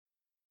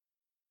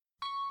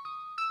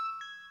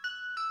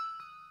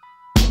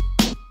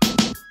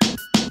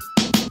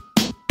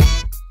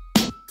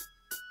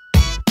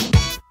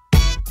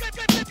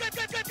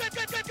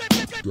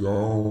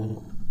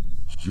Don't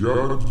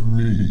judge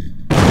me.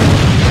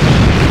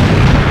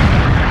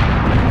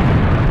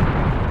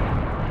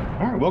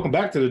 All right, welcome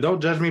back to the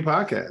Don't Judge Me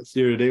podcast.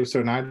 Here today with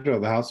Sir Nigel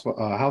of the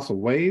House of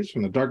Waves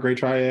from the Dark Gray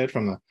Triad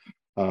from the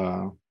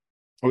I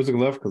was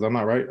looking left because I'm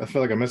not right. I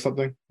feel like I missed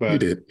something, but you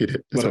did. It's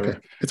whatever. Okay.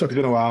 It's okay. It's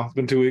been a while. It's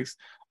been 2 weeks.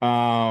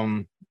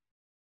 I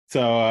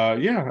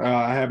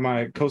have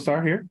my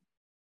co-star here.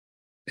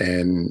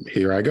 And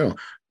here I go.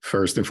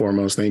 First and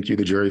foremost, thank you,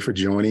 the jury, for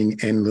joining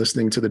and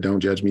listening to the Don't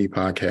Judge Me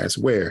podcast,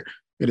 where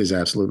it is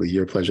absolutely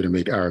your pleasure to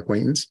make our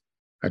acquaintance.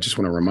 I just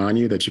want to remind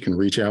you that you can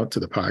reach out to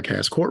the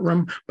podcast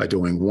courtroom by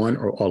doing one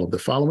or all of the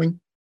following.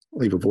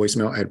 Leave a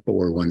voicemail at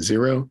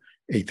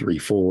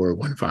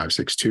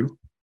 410-834-1562.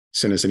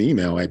 Send us an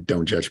email at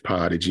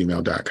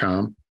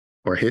don'tjudgepod@gmail.com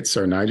or hit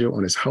Sir Nigel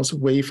on his House of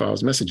Wave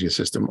Files messaging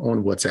system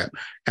on WhatsApp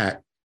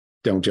at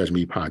Don't Judge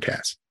Me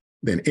Podcast.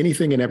 Then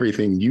anything and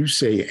everything you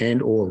say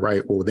and or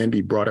write will then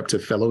be brought up to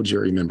fellow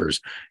jury members,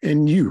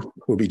 and you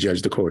will be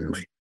judged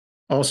accordingly.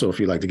 Also,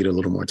 if you'd like to get a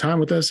little more time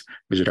with us,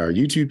 visit our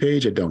YouTube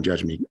page at Don't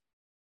Judge Me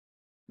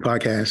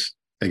Podcast.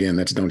 Again,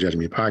 that's Don't Judge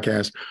Me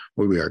Podcast,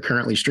 where we are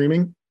currently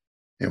streaming.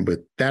 And with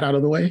that out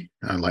of the way,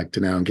 I'd like to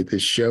now get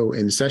this show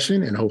in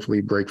session and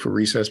hopefully break for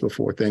recess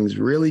before things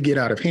really get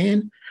out of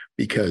hand,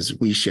 because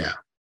we shall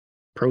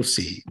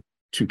proceed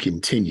to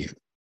continue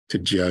to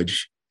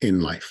judge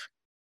in life.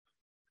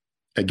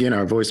 Again,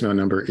 our voicemail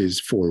number is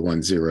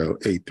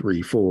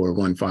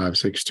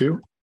 410-834-1562.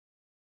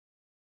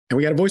 And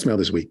we got a voicemail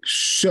this week.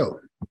 So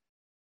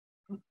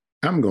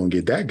I'm going to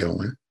get that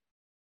going.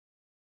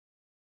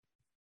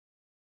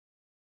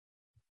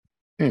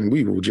 And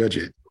we will judge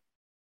it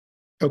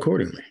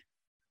accordingly.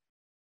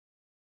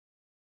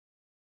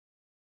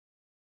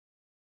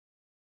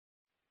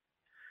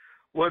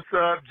 What's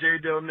up, J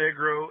Del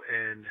Negro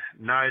and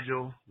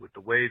Nigel with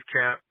the Wave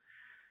Cap?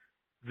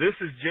 This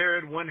is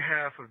Jared, one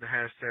half of the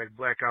hashtag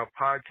Blackout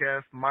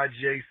Podcast. My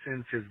J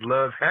sends his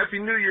love. Happy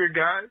New Year,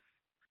 guys.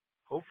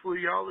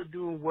 Hopefully y'all are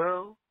doing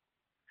well,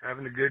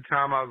 having a good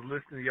time. I was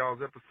listening to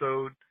y'all's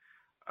episode,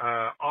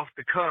 Off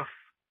the Cuff,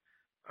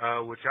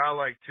 which I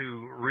like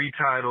to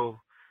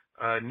retitle,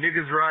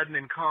 Niggas Riding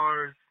in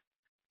Cars,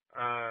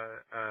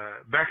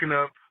 Backing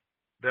Up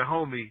Their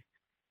Homie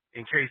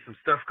in Case Some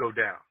Stuff Go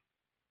Down,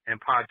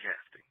 and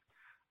podcasting.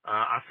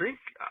 I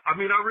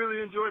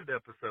really enjoyed the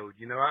episode.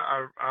 You know,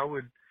 I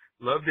would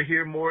love to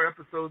hear more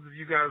episodes of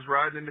you guys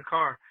riding in the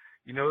car.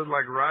 You know, it's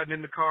like riding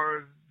in the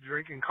car,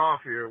 drinking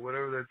coffee or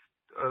whatever that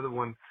other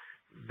one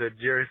that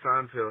Jerry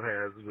Seinfeld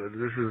has. But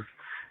this is,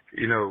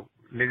 you know,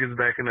 niggas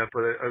backing up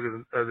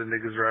other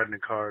niggas riding in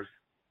cars,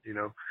 you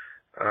know,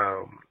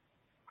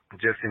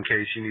 just in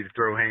case you need to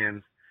throw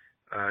hands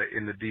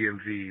in the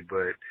DMV.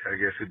 But I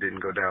guess it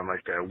didn't go down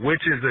like that,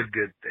 which is a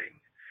good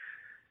thing.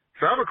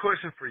 So I have a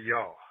question for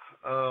y'all.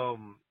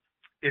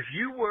 If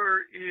you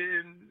were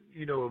in,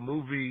 you know, a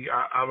movie,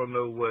 I don't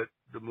know what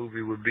the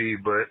movie would be,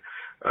 but,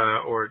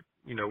 or,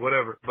 you know,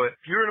 whatever. But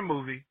if you're in a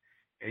movie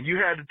and you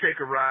had to take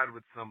a ride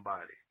with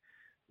somebody,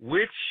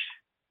 which,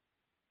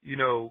 you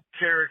know,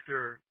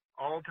 character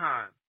all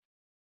time,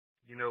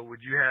 you know,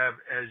 would you have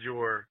as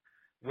your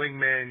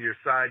wingman, your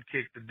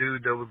sidekick, the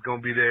dude that was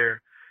going to be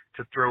there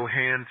to throw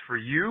hands for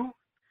you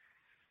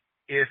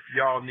if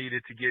y'all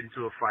needed to get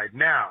into a fight?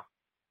 Now,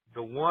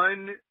 the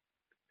one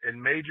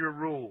and major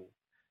rule,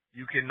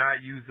 you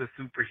cannot use a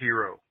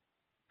superhero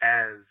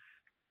as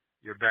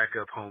your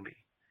backup homie.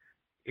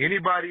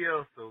 Anybody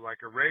else, though,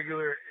 like a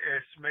regular,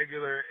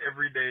 schmegular,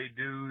 everyday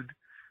dude,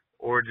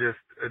 or just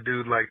a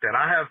dude like that.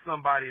 I have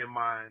somebody in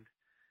mind.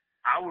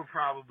 I would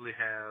probably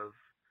have,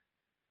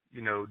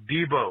 you know,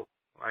 Debo,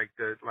 like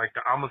the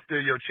I'ma steal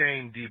your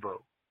chain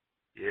Debo.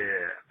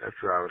 Yeah, that's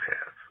what I would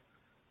have.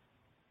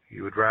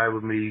 He would ride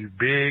with me,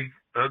 big,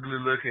 ugly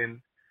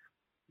looking,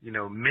 you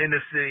know,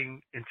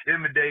 menacing,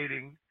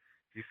 intimidating.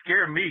 He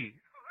scared me,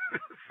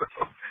 so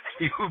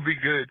he would be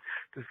good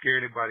to scare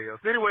anybody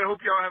else. Anyway, I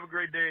hope y'all have a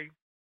great day.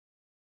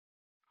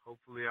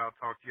 Hopefully I'll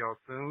talk to y'all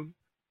soon.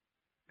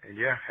 And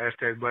yeah,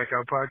 hashtag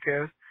Blackout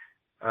Podcast,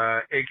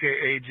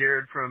 a.k.a.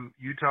 Jared from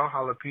Utah,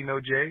 Jalapeno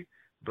J,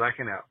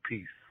 blacking out.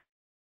 Peace.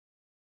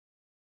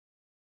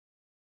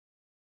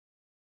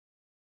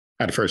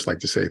 I'd first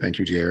like to say thank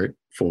you, Jared,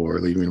 for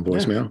leaving a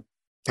voicemail.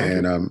 Yeah.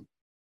 And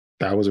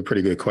that was a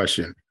pretty good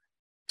question.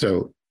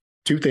 So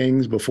 2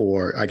 things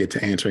before I get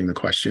to answering the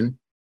question.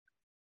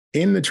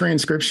 In the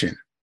transcription,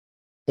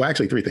 well,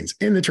 actually 3 things.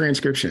 In the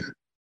transcription,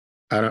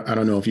 I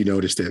don't know if you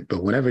noticed it,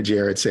 but whenever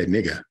Jared said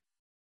nigga,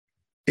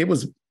 it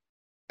was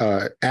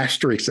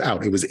asterisk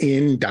out. It was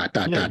in ...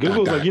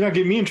 Google's like, you're not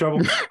getting me in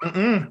trouble.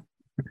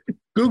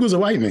 Google's a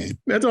white man.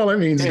 That's all that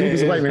means. Yeah,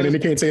 Google's a white man, and they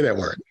can't say that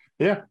word.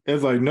 Yeah,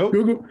 it's like, nope.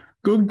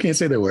 Google can't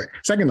say that word.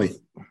 Secondly,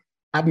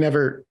 I've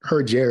never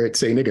heard Jared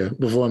say nigga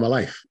before in my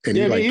life. And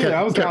yeah, he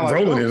kept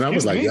rolling, and I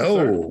was like,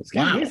 yo,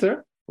 wow.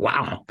 Sir.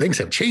 Wow, things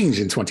have changed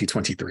in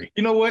 2023.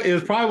 You know what?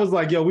 It probably was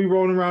like, yo, we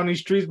rolling around these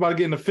streets about to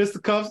get in the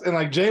fisticuffs, and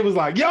like Jay was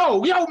like, yo,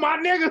 my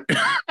nigga.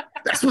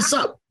 That's what's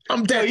up.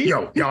 I'm dead.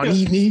 Yo, Y'all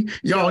need me.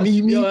 Y'all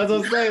need me. Yo, as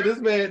I'm saying,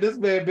 this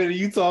man been in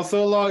Utah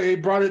so long, he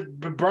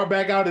brought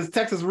back out his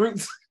Texas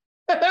roots.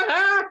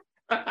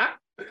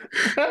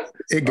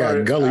 It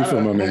got gully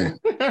for my man.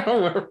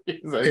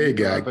 It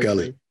got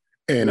gully.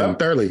 And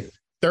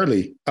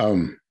thirdly,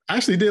 I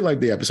actually did like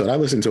the episode. I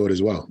listened to it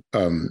as well.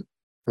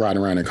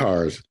 Riding around in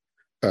cars,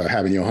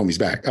 having your homies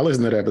back. I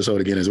listened to the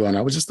episode again as well, and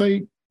I was just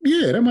like,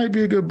 yeah, that might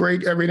be a good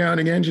break every now and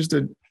again, just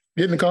to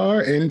get in the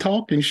car and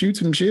talk and shoot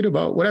some shit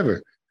about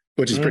whatever,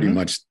 which is pretty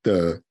much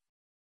the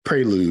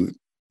prelude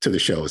to the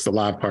show. It's the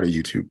live part of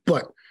YouTube,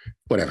 but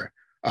whatever.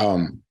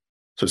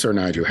 So, Sir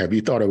Nigel, have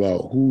you thought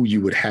about who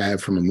you would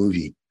have from a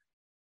movie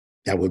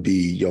that would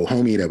be your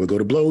homie that would go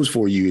to blows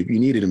for you if you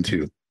needed him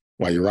to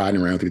while you're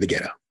riding around through the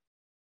ghetto?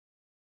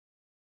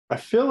 I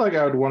feel like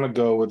I would want to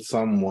go with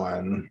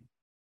someone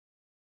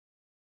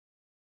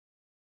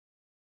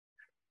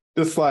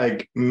just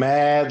like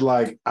mad,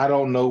 like I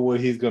don't know what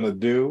he's gonna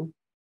do.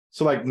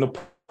 So like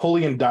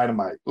Napoleon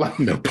Dynamite. Like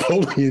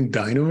Napoleon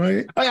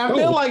Dynamite? Like, I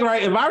feel like,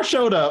 right, if I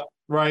showed up,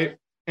 right,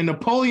 and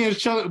Napoleon's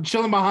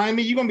chilling behind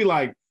me, you're gonna be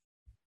like,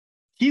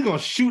 he's gonna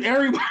shoot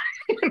everybody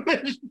in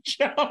this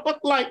show.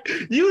 Like,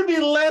 you would be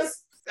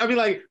less. I mean,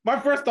 like, my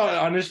first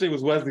thought initially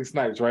was Wesley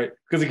Snipes, right?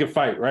 Because he could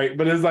fight, right?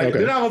 But it's like,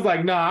 then I was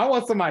like, nah, I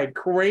want somebody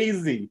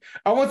crazy.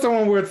 I want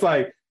someone where it's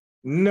like,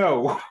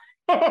 no.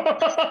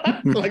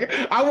 Like,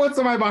 I want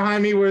somebody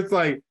behind me where it's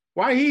like,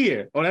 why he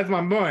here? Oh, that's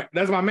my boy.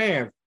 That's my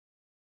man.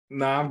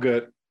 Nah, I'm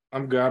good.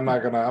 I'm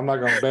not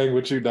gonna bang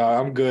with you,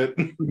 dog. I'm good.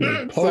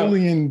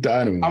 Napoleon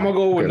Dynamite. I'm gonna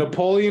go with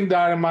Napoleon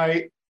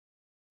Dynamite.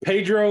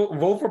 Pedro,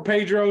 vote for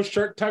Pedro,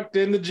 shirt tucked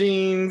in the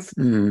jeans.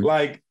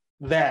 Like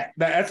that.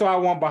 That's what I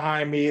want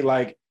behind me.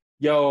 Like,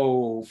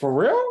 yo, for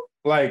real?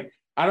 Like,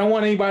 I don't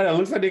want anybody that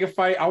looks like they can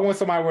fight. I want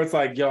somebody where it's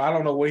like, yo, I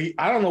don't know what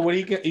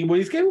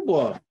he's capable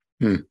of.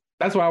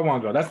 That's where I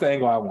want to go. That's the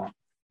angle I want.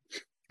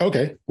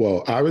 Okay.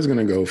 Well, I was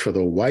gonna go for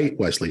the white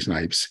Wesley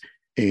Snipes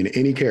in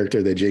any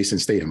character that Jason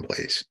Statham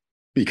plays.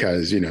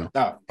 Because, he's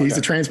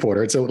the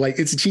transporter. So, like,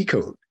 it's a cheat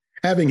code.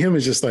 Having him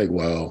is just like,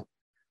 well,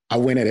 I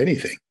win at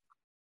anything.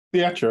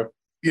 Yeah, true.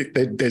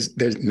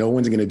 There's no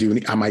one's going to do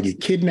anything. I might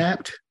get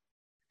kidnapped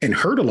and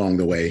hurt along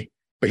the way,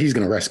 but he's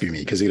going to rescue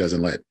me because he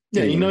doesn't let.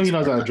 Yeah, he knows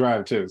how to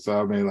drive too.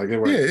 So, I mean, like, it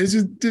works. Yeah, it's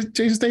just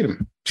Jason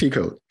Statham cheat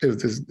code.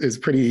 It's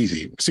pretty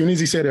easy. As soon as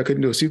he said I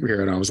couldn't do a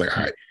superhero, and I was like,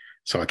 all right,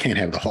 so I can't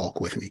have the Hulk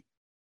with me.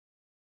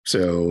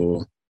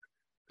 So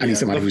I need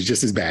somebody who's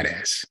just as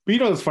badass.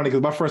 But it's funny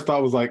because my first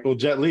thought was like, well,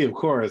 Jet Li, of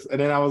course. And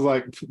then I was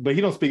like, but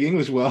he don't speak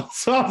English well.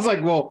 So I was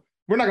like, well,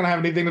 we're not going to have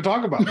anything to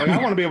talk about. Like, I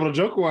want to be able to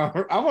joke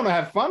around. I want to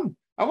have fun.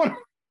 I want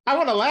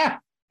to laugh.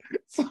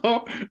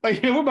 So,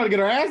 like, we're about to get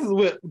our asses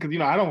whipped because,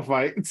 I don't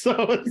fight. So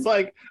it's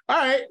like, all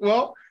right,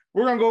 well,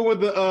 we're going to go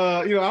with the,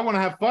 I want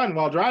to have fun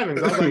while driving.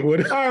 So I was like,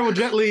 all right, well,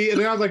 Jet Li. And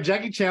then I was like,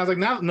 Jackie Chan. I was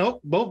like, nope,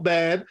 both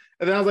bad.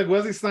 And then I was like,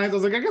 Wesley Snipes. I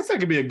was like, I guess that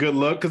could be a good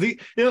look. Because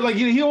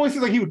he always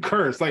seems like he would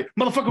curse. Like,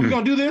 motherfucker, we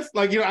going to do this?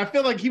 Like, I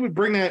feel like he would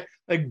bring that,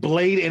 like,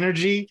 Blade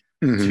energy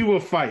to a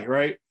fight,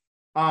 right?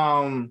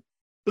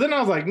 But then I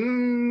was like,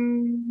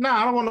 nah,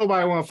 I don't want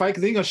nobody to want to fight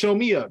because he's going to show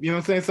me up. You know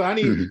what I'm saying? So I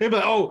need, they'd be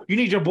like, oh, you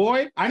need your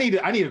boy? I need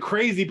a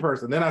crazy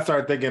person. Then I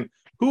started thinking,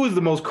 who is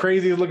the most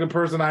craziest looking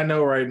person I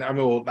know right now? I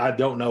mean, well, I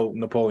don't know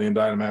Napoleon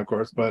Dynamite, of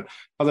course, but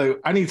I was like,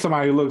 I need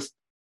somebody who looks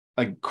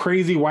like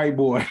crazy white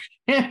boy.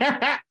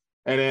 And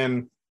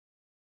then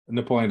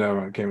Napoleon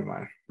Dynamite came to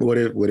mind. What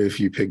if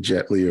you pick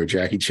Jet Li or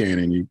Jackie Chan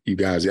and you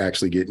guys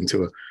actually get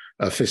into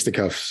a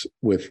fisticuffs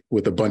with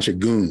a bunch of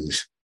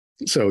goons?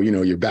 So,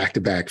 you're back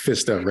to back,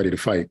 fist up, ready to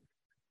fight.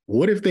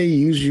 What if they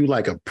use you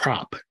like a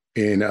prop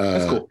and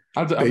that's cool.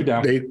 I'll be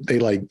down. They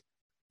like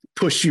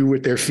push you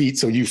with their feet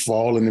so you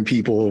fall into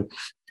people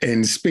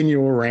and spin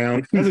you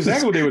around? That's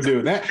exactly what they would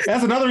do.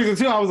 That's another reason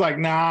too. I was like,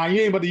 nah,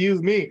 you ain't about to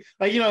use me.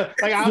 Like,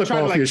 like I'll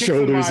try to like kick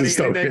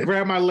somebody and then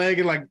grab my leg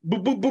and like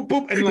boop, boop, boop,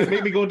 boop, and like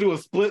make me go do a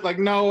split. Like,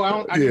 no, I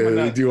don't.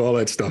 They do all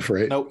that stuff,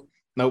 right? Nope.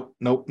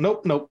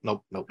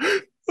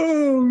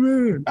 Oh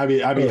man. I'd be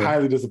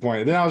highly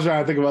disappointed. Then I was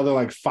trying to think of other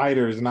like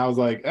fighters, and I was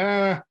like,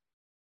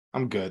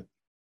 I'm good.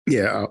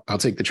 Yeah, I'll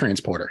take the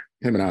transporter.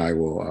 Him and I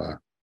will.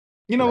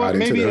 You know what?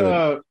 Maybe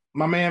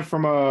my man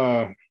from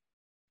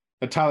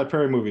the Tyler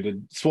Perry movie,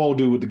 the swole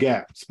dude with the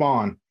gap,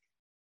 Spawn.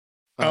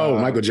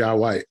 Michael Jai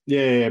White.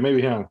 Yeah,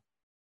 maybe him.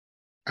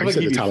 I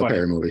said the Tyler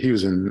Perry movie. He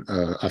was in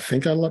I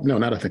Think I Love. No,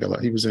 not I Think I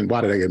Love. He was in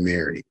Why Did I Get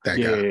Married? That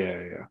guy.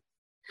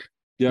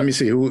 Yeah. Let me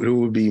see who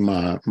would be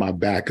my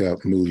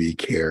backup movie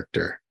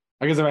character.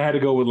 I guess if I had to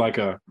go with like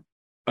a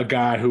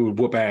guy who would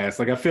whoop ass,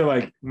 like I feel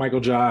like Michael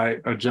Jai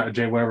or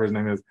Jay, whatever his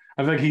name is.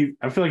 I feel like he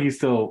could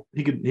still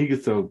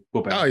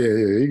whoop ass. Oh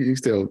yeah, he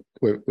still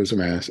with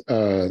some ass.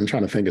 I'm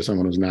trying to think of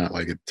someone who's not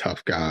like a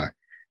tough guy,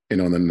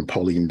 on the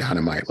Napoleon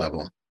Dynamite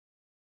level.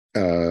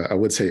 I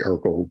would say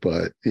Urkel,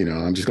 but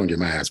I'm just gonna get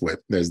my ass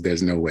whipped.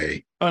 There's no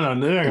way. Oh no,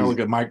 they're not gonna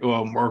look at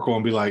Urkel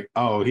and be like,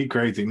 oh, he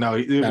crazy.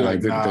 No, they're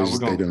just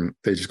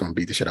gonna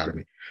beat the shit out of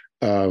me.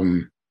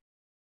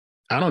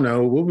 I don't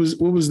know what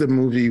was the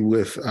movie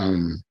with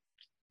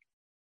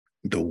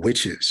the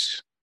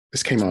witches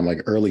This came out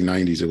like early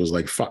 90s. It was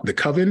like The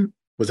Coven.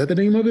 Was that the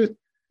name of it?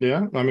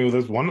 Yeah, I mean,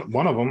 there's one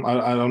of them.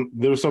 I don't.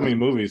 There were so many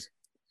movies.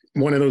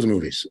 One of those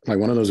movies, like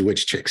one of those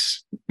witch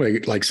chicks,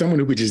 like someone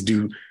who could just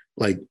do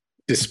like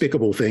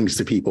despicable things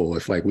to people.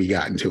 If like we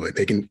got into it,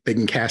 they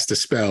can cast a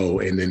spell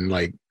and then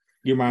like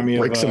You remind me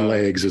break of some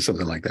legs or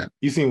something like that.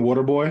 You seen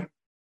Waterboy?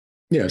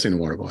 Yeah, I've seen The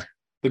Waterboy.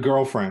 The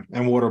girlfriend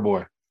and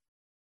Waterboy.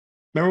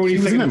 Remember when he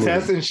was taking the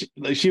test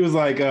and she was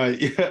like,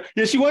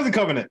 yeah, she was a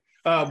Covenant.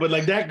 But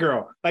like that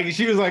girl, like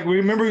she was like,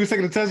 remember he was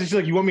taking the test and she's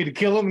like, you want me to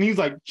kill him? And he was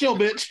like, chill,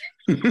 bitch.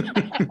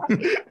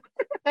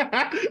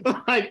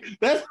 Like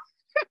that's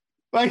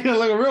like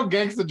a real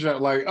gangster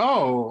joke. Like,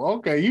 oh,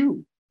 okay,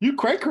 you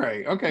cray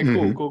cray. Okay,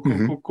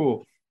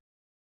 cool.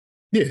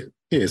 Yeah.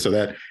 So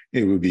that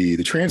it would be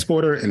the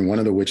transporter and one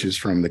of the witches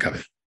from the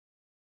Coven.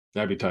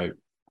 That'd be tight.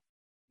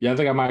 Yeah, I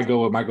think I might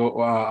go with Michael.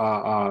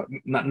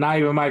 Not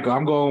even Michael.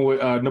 I'm going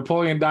with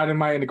Napoleon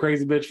Dynamite and the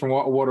crazy bitch from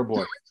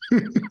Waterboy.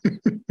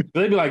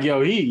 They'd be like,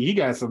 yo, he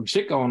got some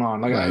shit going on.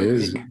 Like,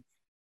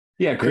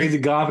 yeah, crazy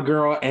goth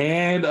girl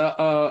and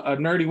a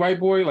nerdy white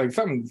boy. Like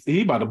something.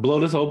 He about to blow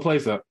this whole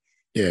place up.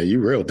 Yeah, you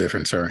real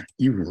different, sir.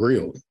 You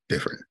real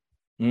different.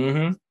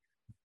 Mm-hmm.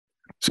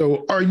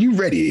 So are you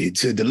ready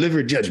to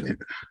deliver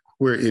judgment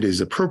where it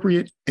is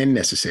appropriate and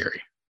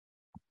necessary?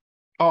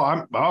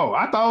 I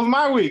thought it was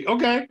my week.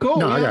 Okay, cool.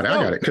 No, I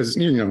got it. Because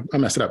I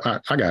messed it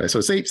up. I got it.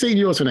 So save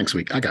yours for next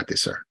week. I got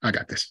this, sir. I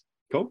got this.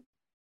 Cool.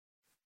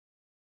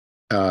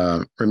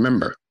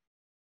 Remember,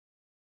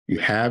 you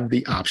have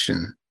the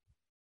option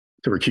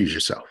to recuse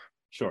yourself.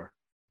 Sure.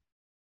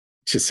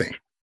 Just saying.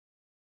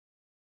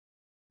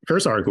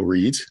 First article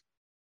reads,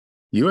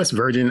 U.S.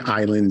 Virgin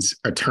Islands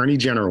Attorney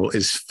General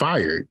is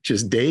fired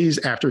just days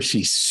after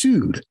she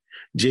sued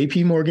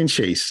J.P. Morgan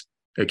Chase,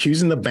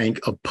 accusing the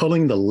bank of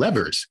pulling the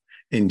levers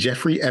in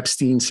Jeffrey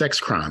Epstein's sex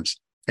crimes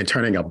and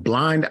turning a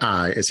blind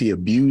eye as he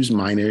abused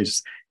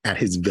minors at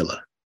his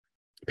villa.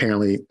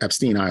 Apparently,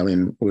 Epstein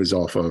Island was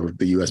off of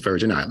the U.S.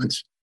 Virgin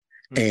Islands.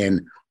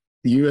 And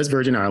the U.S.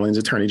 Virgin Islands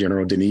Attorney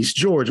General Denise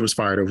George was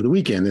fired over the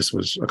weekend. This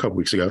was a couple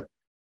weeks ago.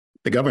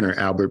 The governor,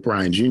 Albert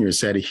Bryan Jr.,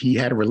 said he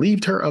had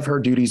relieved her of her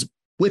duties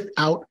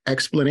without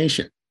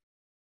explanation.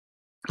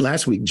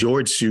 Last week,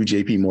 George sued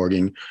J.P.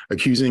 Morgan,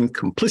 accusing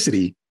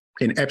complicity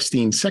in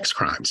Epstein's sex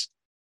crimes.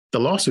 The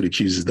lawsuit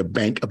accuses the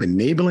bank of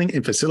enabling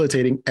and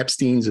facilitating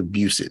Epstein's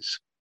abuses.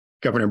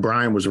 Governor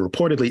Bryan was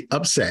reportedly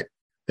upset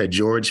that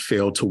George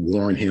failed to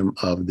warn him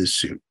of the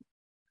suit.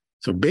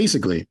 So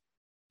basically,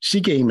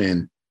 she came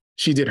in,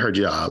 she did her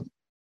job,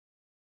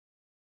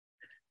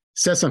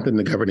 said something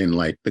the governor didn't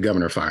like, the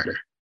governor fired her.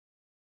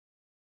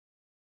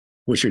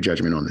 What's your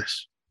judgment on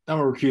this? I'm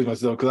going to recuse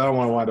myself because I don't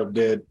want to wind up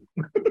dead.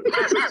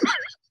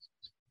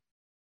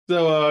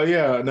 So,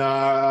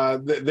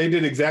 they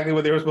did exactly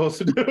what they were supposed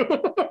to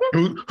do.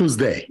 Who's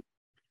they?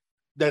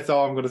 That's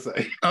all I'm going to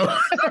say. Oh.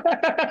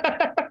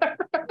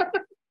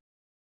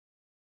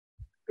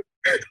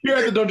 Here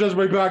at the Don't Judge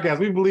Me podcast,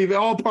 we believe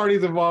all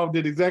parties involved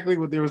did exactly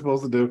what they were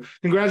supposed to do.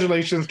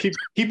 Congratulations.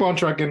 Keep on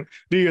trucking.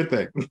 Do your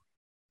thing.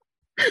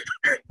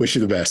 Wish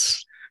you the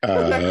best.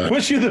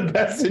 Wish you the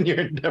best in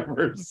your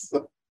endeavors.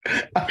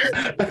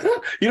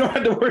 You don't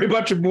have to worry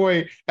about your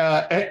boy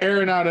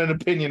airing out an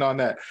opinion on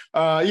that.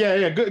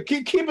 Good.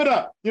 Keep it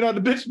up. The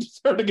bitch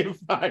deserved to get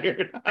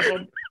fired.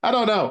 I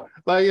don't know.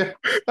 Like,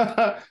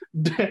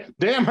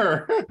 damn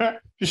her.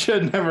 You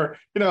should never.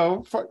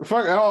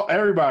 Fuck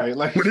everybody.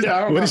 Like,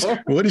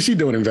 what is she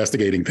doing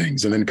investigating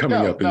things and then coming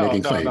up and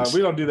making claims? No,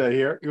 we don't do that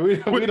here. We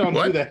don't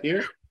do that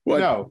here. What?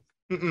 No.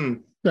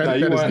 That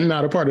is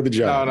not a part of the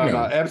job.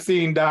 No.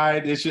 Epstein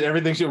died.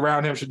 Everything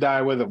around him should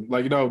die with him.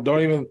 Like,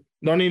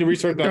 don't need to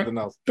research nothing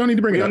else. Don't need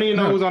to bring it up. We don't need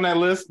to know who's on that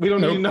list. We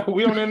don't need to know.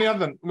 We don't need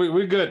nothing.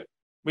 We're good.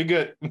 We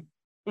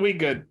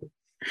good.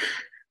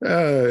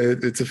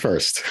 It's a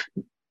first.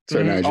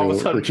 So Nigel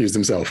recused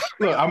himself.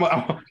 Look, I'm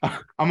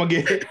gonna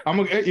get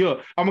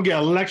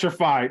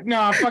electrified.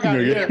 No, fuck out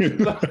of here.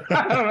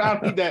 I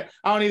don't need that.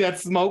 I don't need that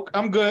smoke.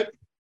 I'm good.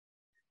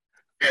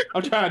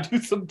 I'm trying to do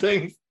some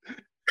things.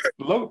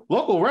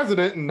 Local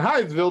resident in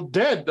Hyattsville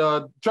dead,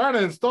 trying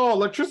to install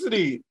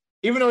electricity,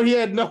 even though he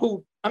had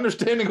no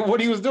understanding of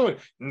what he was doing.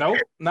 Nope,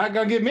 not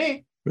gonna get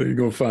me. You're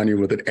gonna find you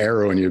with an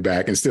arrow in your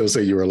back and still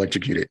say you were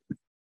electrocuted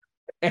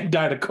and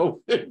died of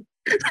COVID.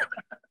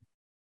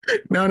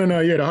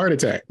 No, you had a heart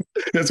attack.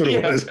 That's what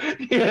it was.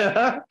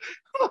 Yeah,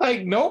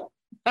 like nope,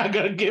 not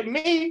gonna get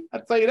me.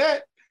 I tell you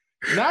that,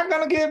 not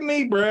gonna get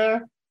me,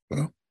 bruh.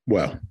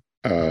 Well,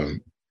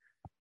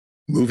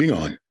 moving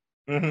on.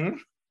 Mm-hmm.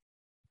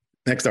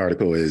 Next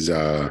article is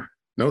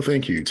no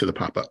thank you to the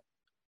pop-up.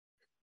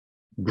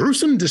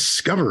 Gruesome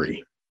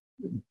discovery.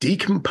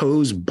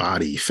 Decomposed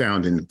body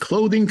found in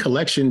clothing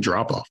collection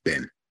drop-off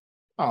bin.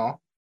 Oh.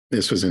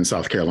 This was in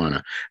South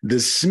Carolina. The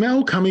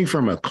smell coming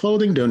from a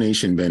clothing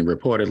donation bin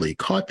reportedly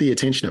caught the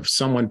attention of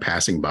someone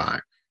passing by,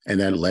 and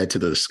that led to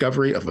the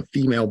discovery of a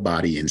female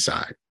body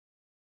inside.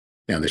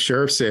 Now, the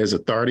sheriff says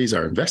authorities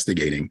are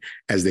investigating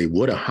as they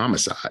would a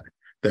homicide.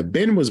 The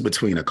bin was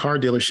between a car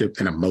dealership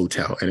and a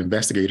motel, and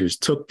investigators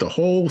took the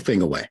whole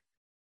thing away.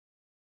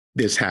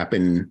 this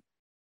happened.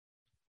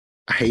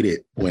 I hate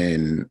it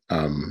when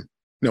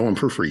no one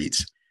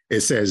proofreads.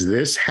 It says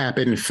this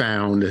happened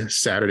found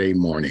Saturday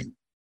morning.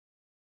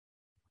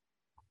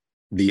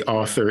 The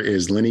author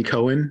is Lenny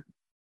Cohen.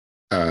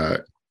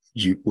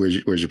 Where's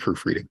your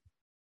proofreading?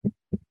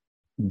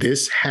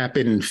 This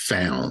happened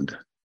found.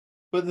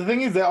 But the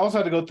thing is, they also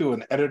had to go through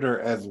an editor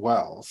as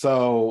well.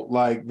 So,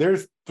 like,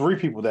 there's 3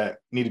 people that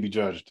need to be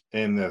judged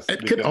in this.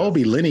 It could all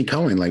be Lenny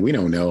Cohen. Like, we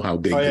don't know how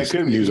big this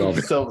news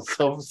office. So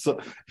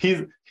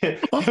he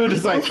was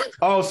just like,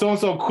 oh, so and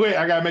so quit.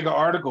 I gotta make an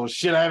article.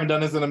 Shit, I haven't done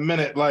this in a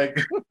minute. Like,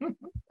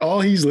 all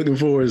he's looking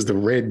for is the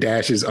red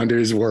dashes under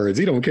his words.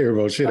 He don't care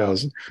about shit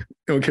else. He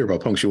don't care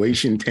about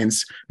punctuation,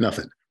 tense,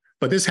 nothing.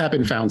 But this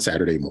happened found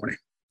Saturday morning.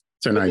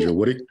 So, Nigel,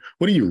 what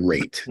do you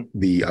rate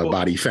the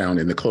body found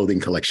in the clothing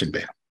collection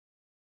bin?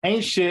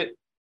 Ain't shit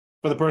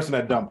for the person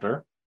that dumped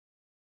her.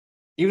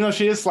 Even though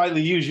she is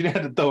slightly used, you didn't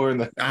have to throw her in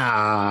the.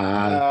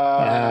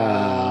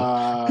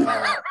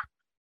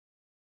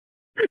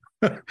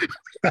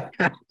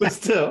 But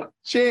still,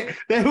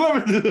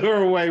 whoever threw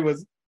her away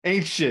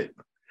ain't shit.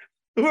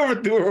 Whoever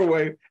threw her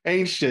away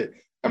ain't shit.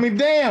 I mean,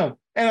 damn.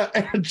 And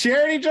a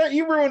charity joint,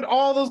 you ruined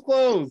all those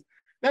clothes.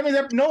 That means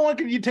that no one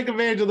can take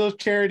advantage of those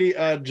charity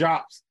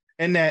drops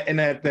in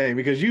that thing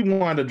because you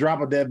wanted to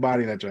drop a dead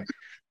body in that joint.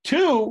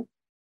 2,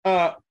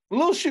 a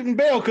little shooting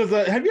bail because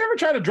have you ever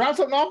tried to drop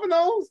something off in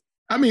those?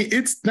 I mean,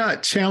 it's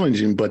not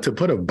challenging, but to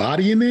put a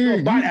body in there,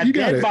 a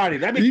dead body.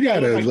 That means you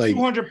gotta like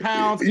 200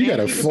 pounds. You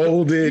gotta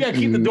fold it. You gotta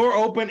keep the door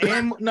open.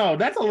 And no,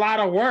 that's a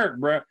lot of work,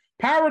 bro.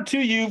 Power to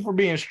you for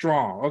being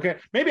strong. Okay,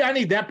 maybe I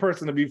need that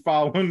person to be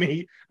following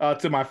me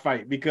to my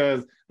fight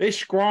because they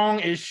strong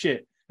as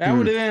shit. That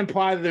would then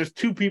imply that there's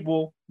 2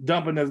 people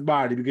dumping this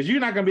body because you're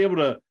not gonna be able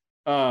to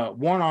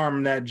one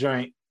arm that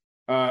joint.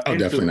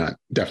 Definitely not.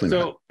 Definitely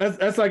not. So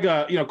that's like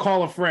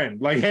call a friend.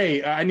 Like,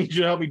 hey, I need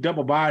you to help me dump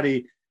a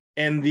body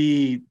in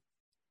the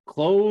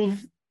clothes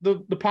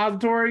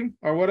depository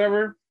or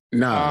whatever.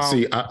 Nah,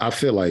 see, I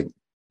feel like,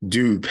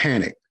 dude,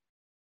 panic.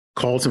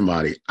 Call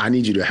somebody. I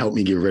need you to help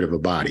me get rid of a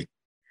body.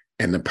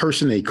 And the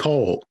person they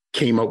called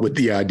came up with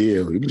the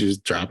idea. We can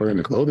just drop her in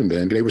the clothing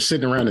bin. They were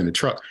sitting around in the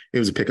truck. It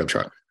was a pickup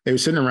truck. They were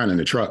sitting around in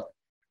the truck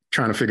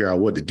trying to figure out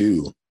what to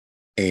do.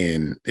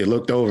 And it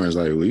looked over and was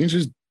like, we can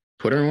just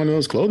put her in one of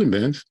those clothing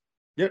bins.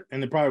 Yep.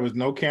 And there probably was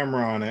no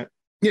camera on it.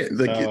 Yeah.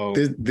 Like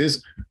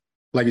this,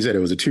 like you said, it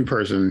was a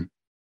 2-person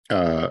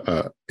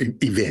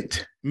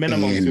event.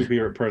 Minimum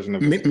 2-person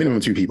event.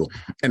 Minimum 2 people.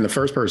 And the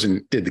first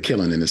person did the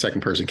killing and the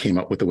second person came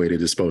up with a way to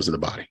dispose of the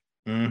body.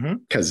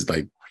 Because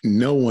like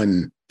no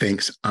one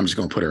thinks I'm just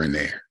going to put her in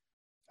there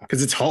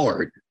because it's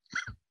hard.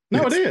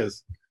 No, it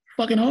is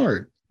fucking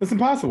hard. It's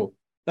impossible.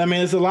 I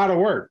mean, it's a lot of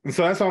work. And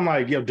so that's why I'm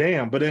like, yo,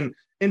 damn. But in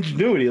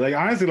ingenuity, like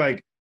honestly,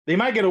 like they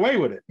might get away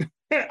with it.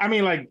 I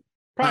mean, like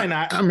probably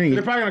not. I mean,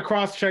 they're probably going to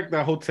cross-check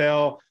the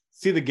hotel,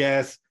 see the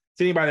guests,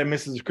 see anybody that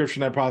misses the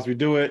description that possibly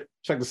do it,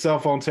 check the cell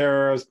phone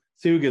terrors,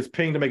 see who gets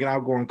pinged to make an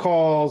outgoing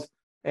calls,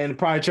 and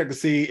probably check to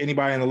see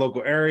anybody in the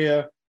local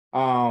area.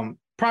 Probably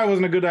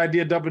wasn't a good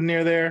idea dumping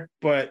near there,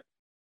 but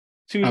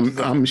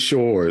I'm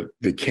sure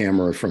the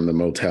camera from the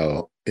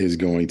motel is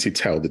going to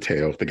tell the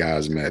tale if the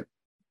guys met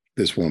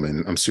this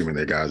woman. I'm assuming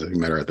they're guys who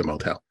met her at the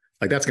motel.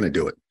 Like that's going to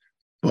do it.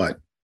 But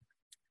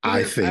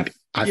I think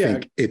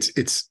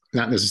it's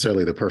not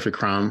necessarily the perfect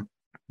crime,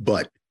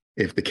 but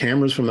if the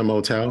cameras from the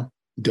motel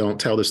don't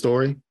tell the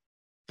story,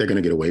 they're going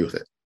to get away with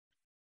it.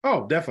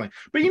 Oh, definitely.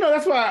 But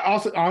that's what I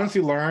also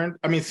honestly learned.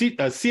 I mean,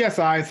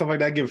 CSI and stuff like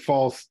that give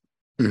false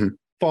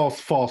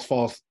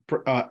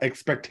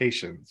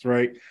expectations,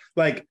 right?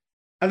 Like,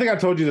 I think I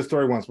told you the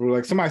story once where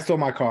like somebody stole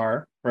my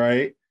car,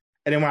 right?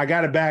 And then when I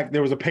got it back,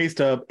 there was a pay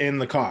stub in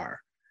the car.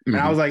 And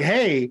I was like,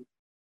 hey,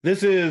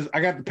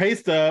 I got the pay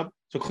stub.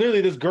 So clearly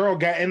this girl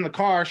got in the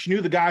car. She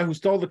knew the guy who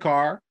stole the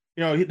car.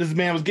 This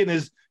man was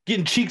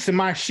getting cheeks in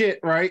my shit,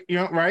 right?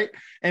 Right?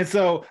 And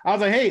so I was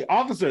like, hey,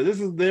 officer,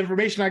 this is the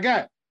information I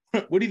got.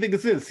 What do you think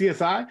this is?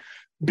 CSI?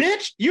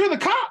 Bitch, you're the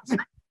cops.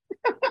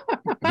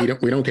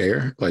 we don't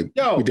care. Like,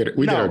 we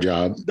did our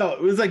job. No,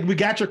 it was like, we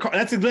got your car.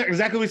 That's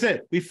exactly what we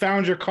said. We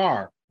found your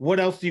car. What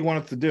else do you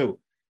want us to do?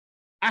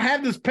 I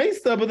had this pay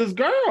stub of this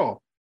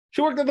girl.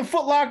 She worked at the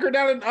Foot Locker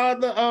down in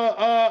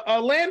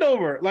the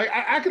Landover. Like,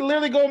 I could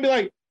literally go and be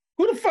like,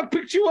 who the fuck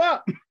picked you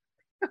up?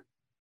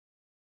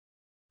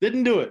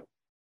 Didn't do it.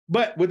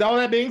 But with all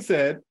that being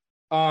said,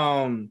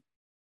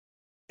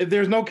 if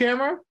there's no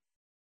camera,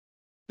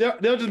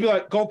 they'll just be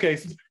like, cold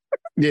case.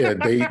 Yeah,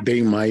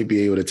 they might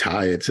be able to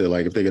tie it to,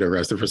 like, if they get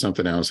arrested for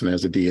something else and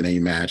there's a DNA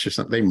match or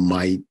something, they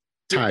might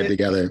tie it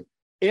together.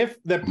 If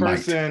that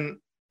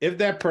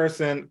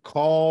person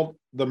called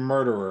the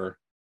murderer,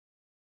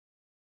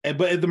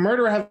 but if the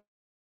murderer has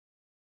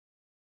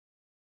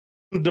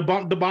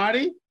debunked the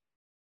body,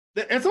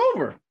 it's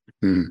over.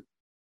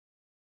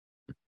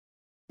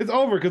 It's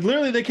over because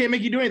literally they can't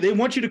make you do anything. They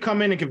want you to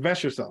come in and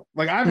confess yourself.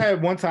 Like I've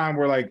had one time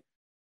where like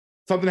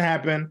something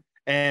happened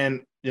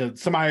and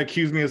somebody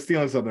accused me of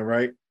stealing something,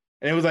 right?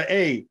 And it was like,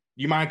 hey,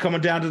 you mind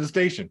coming down to the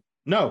station?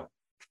 No.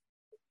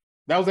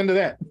 That was into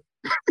that.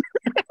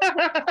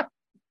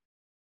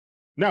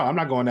 No, I'm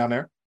not going down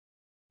there.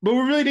 But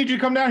we really need you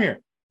to come down here.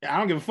 I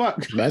don't give a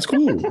fuck. That's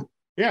cool.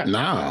 Yeah.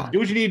 Nah. Do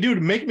what you need to do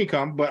to make me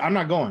come, but I'm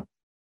not going.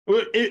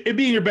 It'd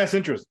be in your best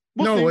interest.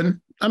 No, it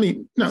wouldn't. I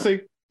mean, no. We'll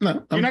see.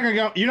 No. You're not gonna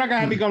go, you're not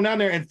gonna have me come down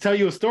there and tell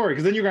you a story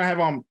because then you're gonna have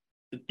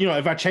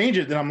if I change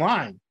it, then I'm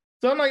lying.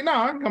 So I'm like, no,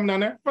 I can come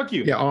down there. Fuck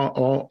you. Yeah,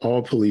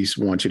 all police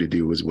want you to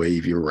do is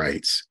waive your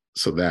rights.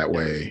 So that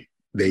way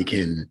they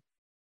can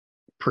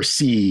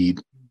proceed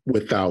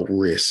without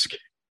risk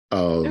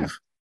of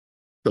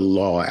the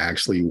law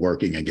actually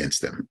working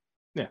against them.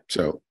 Yeah.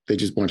 So they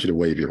just want you to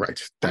waive your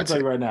rights. That's I'll it.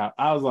 tell you right now.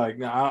 I was like,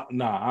 no, I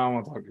don't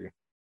want to talk to you.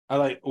 I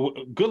like,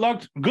 good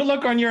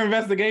luck on your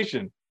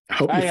investigation. I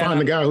hope you find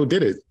the guy who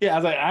did it. Yeah, I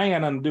was like, I ain't got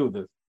nothing to do with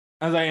this.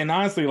 I was like, and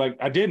honestly, like,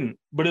 I didn't,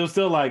 but it was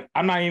still like,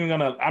 I'm not even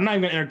gonna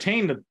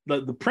entertain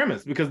the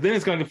premise because then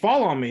it's gonna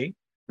fall on me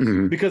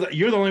because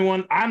you're the only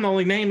one, I'm the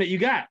only name that you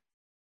got.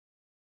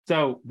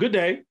 So good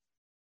day.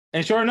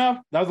 And sure enough,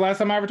 that was the last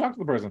time I ever talked to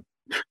the person.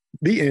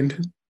 The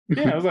end.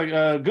 Yeah, I was like,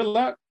 good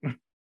luck.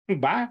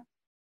 Bye.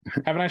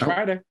 Have a nice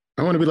Friday.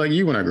 I want to be like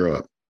you when I grow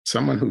up.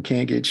 Someone who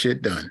can't get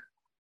shit done.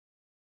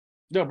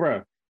 Yo,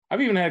 bro. I've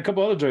even had a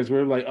couple other joints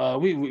where like,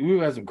 we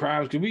had some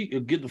crimes. Could we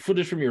get the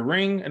footage from your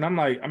ring? And I'm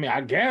like, I mean,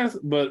 I guess,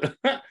 but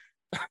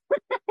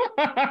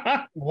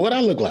what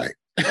I look like?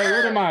 Like,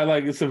 what am I,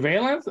 like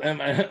surveillance? I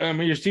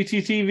mean, your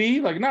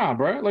CCTV? Like, nah,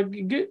 bro. Like,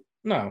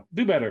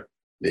 do better.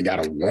 They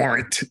got a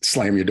warrant.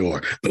 Slam your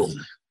door. Boom.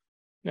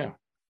 Yeah.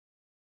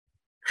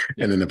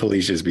 And then the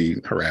police just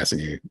be harassing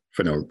you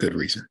for no good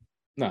reason.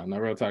 No,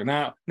 real talk.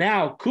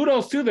 Now,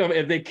 kudos to them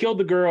if they killed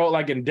the girl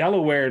like in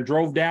Delaware and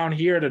drove down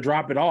here to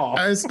drop it off.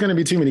 It's going to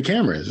be too many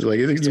cameras. Like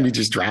it's going to be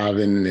just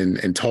driving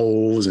and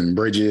tolls and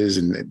bridges,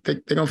 and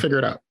they don't figure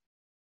it out.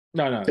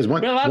 No.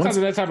 But a lot of times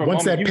in that type of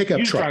moment, that pickup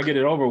you truck, trying to get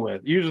it over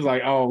with. You're just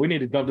like, oh, we need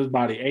to dump this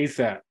body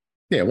ASAP.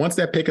 Yeah, once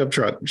that pickup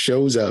truck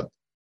shows up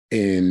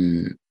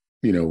in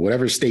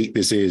whatever state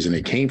this is, and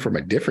they came from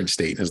a different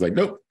state, and it's like,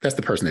 nope, that's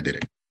the person that did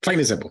it. Plain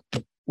and simple.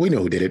 We know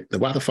who did it.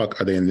 Why the fuck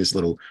are they in this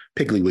little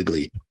Piggly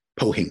Wiggly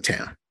Pohink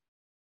town?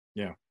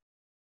 Yeah,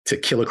 to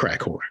kill a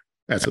crack whore.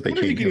 That's what they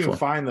came here for. You can even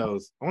find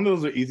those. I wonder if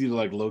those are easy to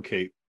like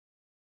locate.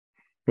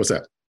 What's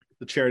that?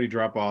 The charity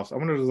drop-offs. I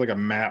wonder if there's like a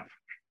map.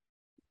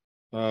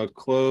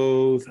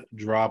 Clothes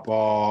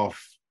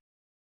drop-off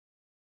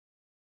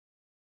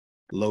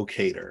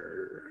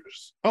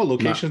locators. Oh,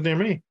 locations near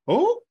me.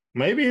 Oh,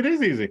 maybe it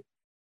is easy.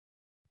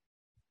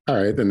 All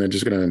right, then they're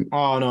just gonna.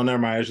 Oh no, never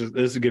mind.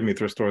 This is giving me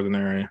thrift stores in the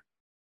area.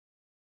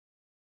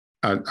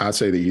 I'd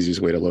say the easiest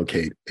way to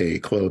locate a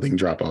clothing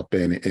drop-off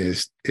bin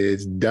is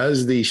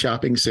does the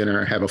shopping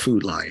center have a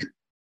Food Lion?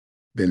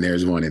 Then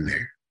there's one in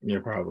there. Yeah,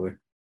 probably.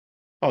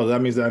 Oh,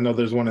 that means I know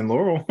there's one in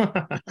Laurel.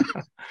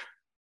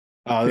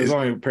 There's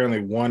only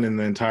apparently one in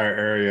the entire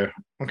area.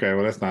 Okay,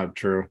 well, that's not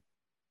true.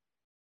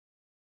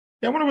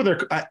 Yeah, I wonder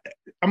where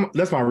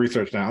that's my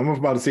research now. I'm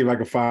about to see if I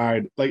can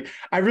find, like,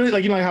 I really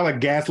like, how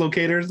like gas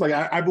locators, like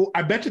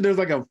I bet you there's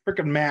like a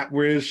freaking map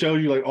where it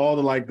shows you like all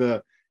the like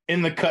the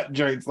in the cut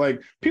joints.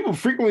 Like people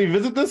frequently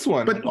visit this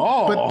one. But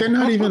they're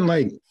not even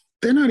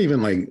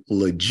like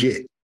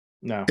legit.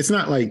 No, it's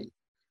not like.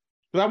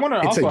 But I wonder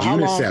it's also a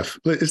UNICEF.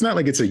 It's not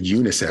like it's a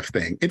UNICEF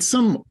thing. It's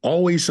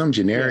always some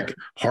generic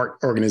heart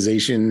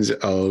organizations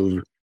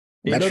of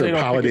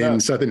metropolitan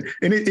something.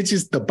 And it's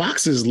just the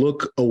boxes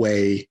look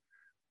away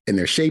and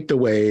they're shaped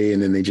away.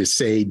 And then they just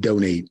say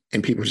donate.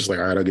 And people are just like,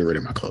 all right, I'll get rid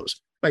of my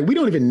clothes. Like we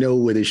don't even know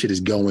where this shit is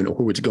going or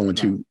who it's going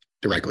to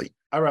directly.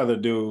 I'd rather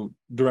do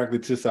directly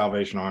to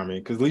Salvation Army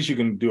because at least you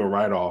can do a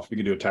write-off. You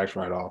can do a tax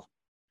write-off.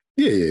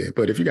 Yeah.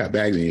 But if you got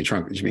bags in your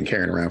trunk that you've been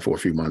carrying around for a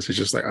few months, it's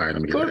just like, all right,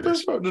 let me get rid of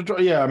this.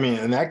 Yeah, I mean,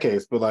 in that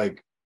case, but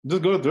like,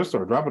 just go to the thrift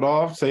store, drop it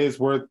off, say it's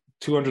worth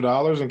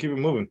 $200 and keep it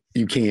moving.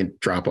 You can't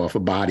drop off a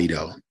body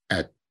though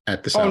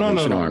at the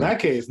Salvation Army. In that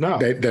case, no.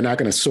 They're not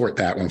going to sort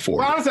that one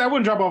for you. Honestly, I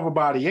wouldn't drop off a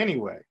body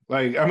anyway.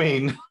 Like, I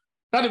mean,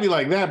 not to be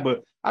like that,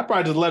 but I'd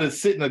probably just let it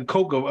sit in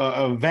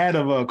a vat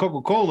of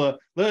Coca-Cola,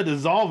 let it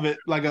dissolve it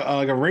like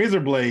a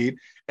razor blade,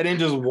 and then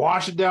just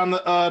wash it down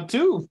the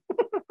tube.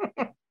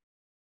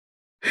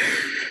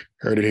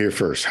 Heard it here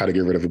first. How to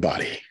get rid of a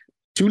body.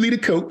 2 liter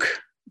Coke.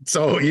 That's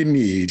all you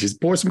need. Just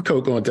pour some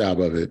Coke on top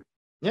of it.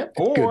 Yep.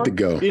 Or, good to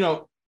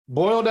go.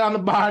 Boil down the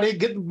body,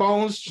 get the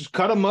bones, just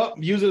cut them up,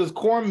 use it as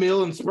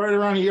cornmeal and spread it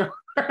around your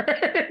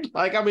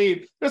Like, I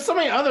mean, there's so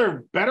many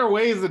other better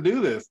ways to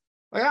do this.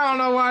 Like, I don't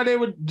know why they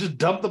would just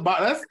dump the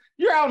body.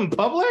 You're out in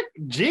public?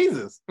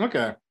 Jesus.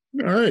 Okay.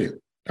 All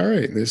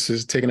right. This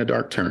is taking a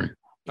dark turn.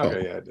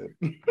 Okay, yeah,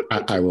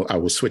 I did. I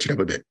will switch it up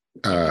a bit.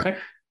 Okay.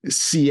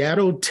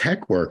 Seattle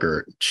tech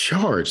worker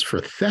charged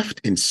for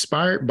theft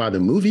inspired by the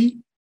movie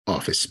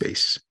Office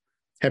Space.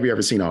 Have you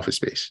ever seen Office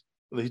Space?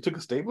 He took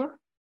a stapler?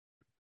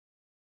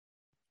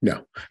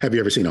 No. Have you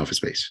ever seen Office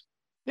Space?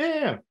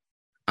 Yeah.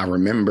 I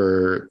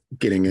remember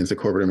getting into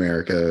corporate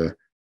America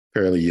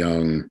fairly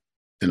young,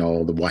 and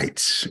all the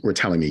whites were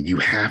telling me, you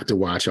have to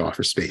watch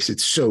Office Space.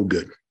 It's so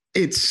good.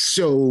 It's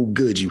so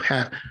good. You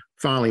have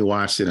finally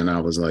watched it. And I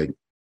was like,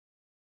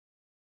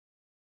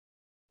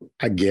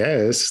 I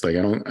guess, like,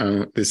 I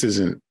don't, this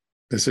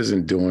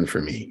isn't doing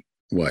for me.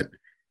 what?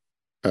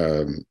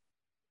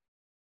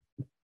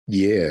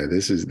 Yeah,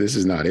 this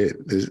is not it.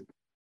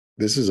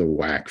 This is a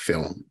whack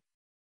film.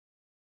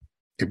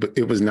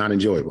 It was not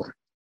enjoyable.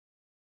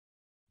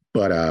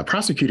 But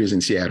prosecutors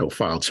in Seattle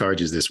filed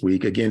charges this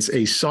week against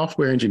a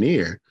software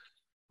engineer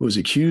who was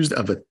accused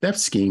of a theft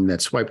scheme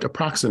that swiped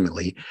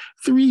approximately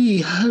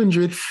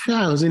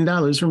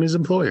 $300,000 from his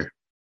employer.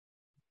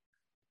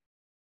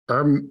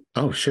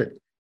 Ermenildo,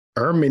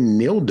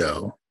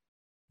 Ermenildo.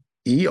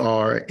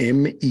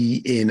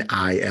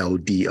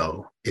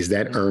 Is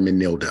that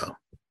Ermenildo?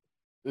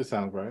 This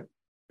sounds right.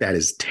 That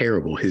is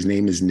terrible. His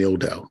name is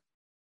Nildo.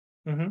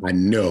 Mm-hmm. I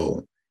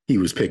know he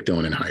was picked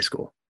on in high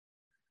school.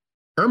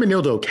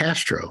 Ermenildo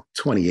Castro,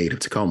 28, of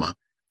Tacoma,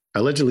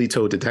 allegedly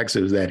told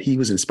detectives that he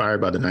was inspired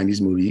by the 90s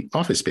movie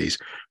Office Space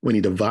when he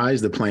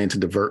devised the plan to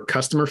divert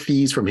customer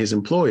fees from his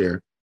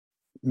employer,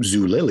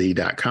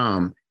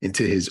 Zulily.com,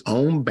 into his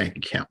own bank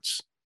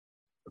accounts.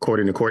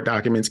 According to court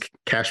documents,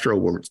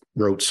 Castro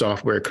wrote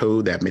software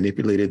code that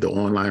manipulated the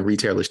online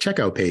retailer's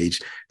checkout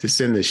page to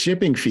send the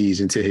shipping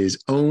fees into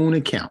his own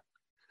account.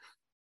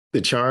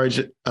 The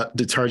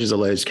charges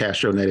allege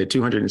Castro netted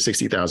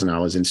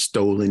 $260,000 in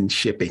stolen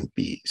shipping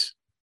fees.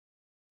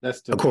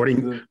 That's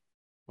according. Go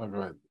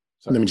ahead.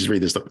 Let me just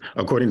read this.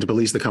 According to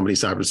police, the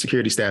company's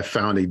cybersecurity staff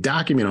found a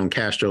document on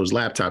Castro's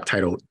laptop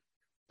titled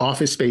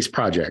Office Space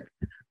Project,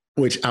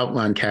 which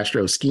outlined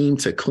Castro's scheme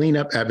to clean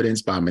up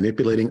evidence by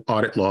manipulating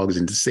audit logs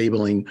and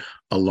disabling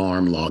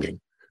alarm logging.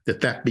 The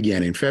theft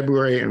began in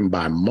February, and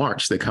by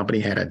March, the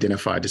company had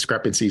identified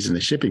discrepancies in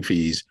the shipping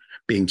fees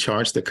being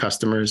charged to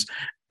customers,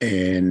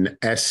 and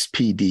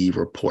SPD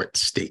report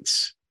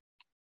states.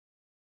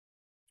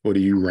 What do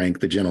you rank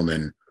the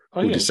gentleman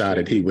who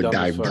decided he would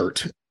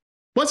divert?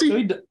 Was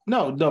he?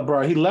 No,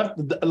 bro. He left.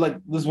 Like,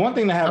 there's one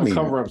thing to have a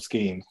cover-up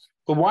scheme,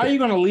 but why are you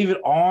going to leave it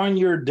on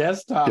your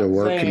desktop? Your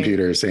work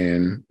computer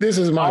saying, "This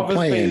is my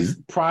plan."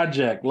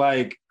 Project.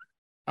 Like,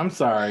 I'm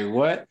sorry,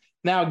 what?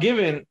 Now,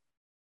 given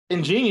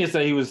ingenious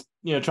that he was,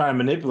 trying to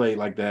manipulate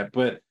like that,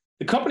 but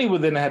the company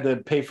would then have to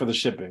pay for the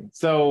shipping.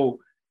 So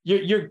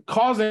you're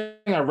causing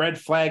a red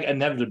flag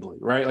inevitably,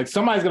 right? Like,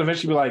 somebody's going to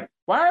eventually be like,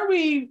 "Why are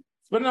we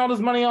spending all this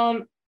money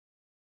on?"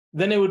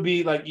 Then it would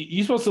be like,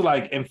 you're supposed to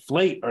like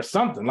inflate or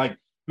something, like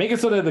make it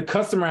so that the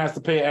customer has to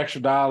pay an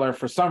extra $1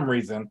 for some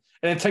reason and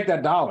then take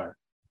that $1.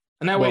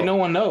 And that way no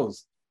one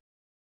knows.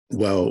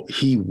 Well,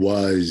 he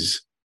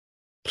was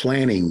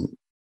planning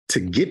to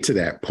get to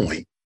that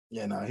point.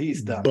 Yeah, no,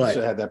 he's done. He should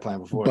have had that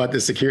plan before. But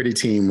the security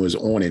team was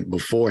on it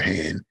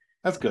beforehand.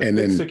 That's good. And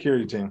then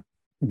security team.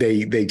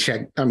 They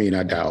checked. I mean,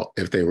 I doubt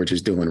if they were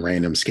just doing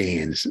random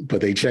scans,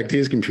 but they checked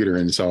his computer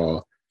and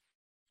saw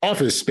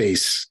Office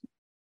Space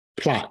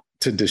plot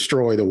to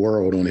destroy the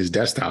world on his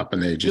desktop,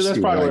 and they just that's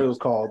probably what it was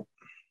called.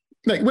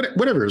 Like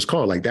whatever it was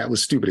called, like that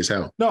was stupid as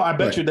hell. No, I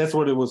bet you that's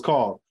what it was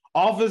called.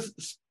 Office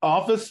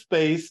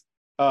Space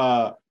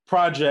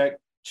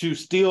project to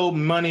steal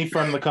money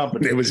from the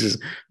company. It was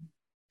just,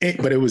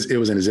 but it was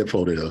in a zip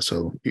folder though,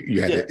 so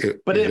you had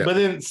to. But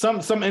then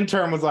some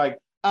intern was like,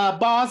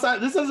 "Boss,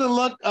 this doesn't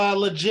look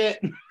legit."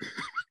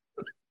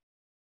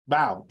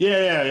 Wow.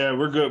 Yeah.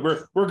 We're good.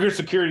 We're a good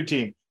security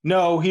team.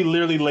 No, he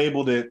literally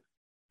labeled it.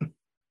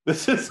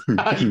 This is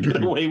how you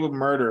get away with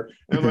murder.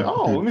 And I was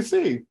like, let me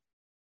see.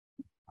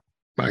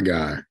 My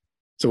guy.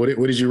 So what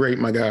did you rate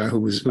my guy who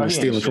was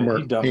stealing from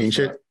work? He ain't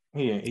shit.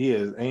 He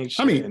is. Ain't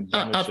shit. I mean,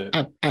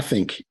 I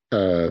think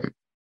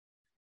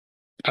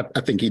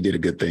I think he did a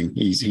good thing.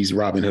 He's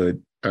Robin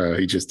Hood.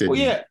 He just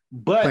didn't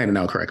plan it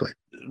out correctly.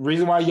 The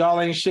reason why y'all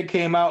ain't shit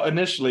came out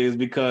initially is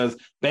because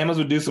Bama's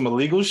would do some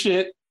illegal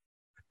shit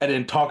and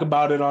then talk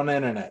about it on the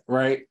internet,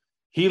 right?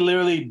 He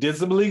literally did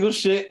some illegal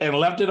shit and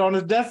left it on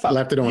his desktop.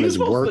 Left it on his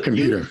work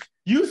computer.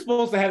 You're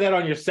supposed to have that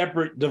on your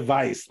separate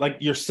device, like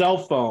your cell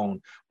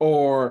phone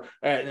or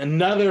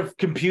another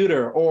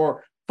computer,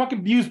 or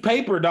fucking use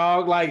paper,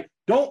 dog. Like,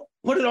 don't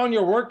put it on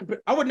your work.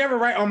 I would never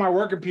write on my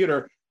work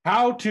computer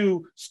how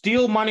to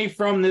steal money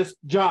from this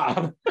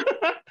job.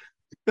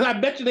 Because I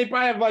bet you they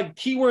probably have like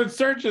keyword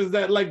searches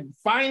that like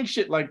find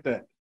shit like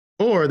that.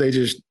 Or they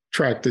just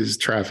tracked his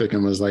traffic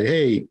and was like,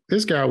 hey,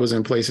 this guy was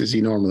in places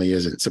he normally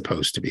isn't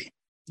supposed to be.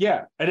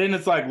 Yeah. And then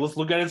it's like, let's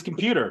look at his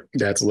computer.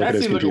 That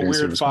seems like a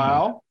weird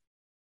file.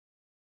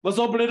 Let's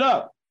open it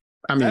up.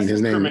 I mean,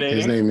 his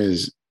name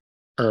is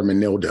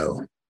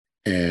Ermenildo.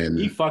 And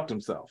he fucked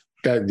himself.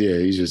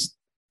 He's just,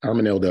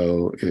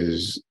 Ermenildo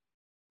is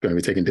going to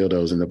be taking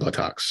dildos in the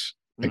buttocks,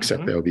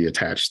 except they'll be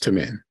attached to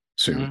men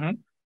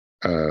soon.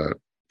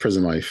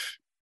 Prison life,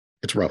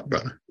 it's rough,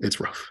 brother. It's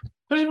rough.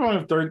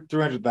 Especially from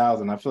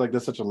 300,000. I feel like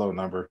that's such a low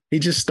number. He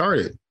just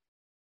started.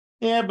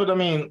 Yeah, but I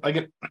mean, I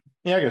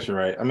guess you're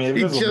right. I mean,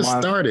 he just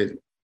started.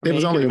 It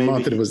was only a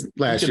month, and it was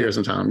last year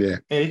sometime. Yeah.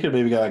 Yeah, he could have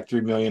maybe got like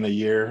 $3 million a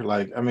year.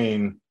 Like, I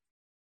mean,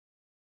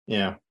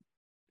 yeah.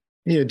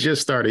 He had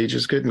just started. He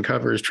just couldn't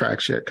cover his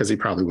tracks yet because he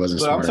probably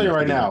wasn't. But I'll tell you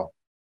right now,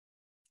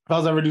 if I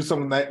was ever do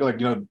something that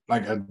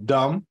like a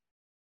dumb,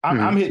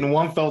 I'm hitting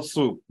one felt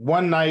swoop.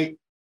 One night,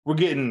 we're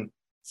getting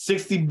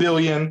 60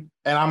 billion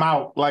and I'm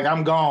out. Like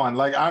I'm gone.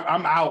 Like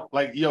I'm out.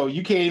 Like, yo,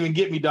 you can't even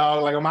get me,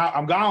 dog. Like I'm out.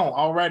 I'm gone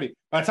already.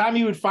 By the time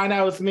you would find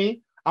out it's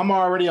me, I'm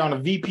already on a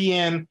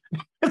VPN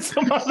in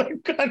some other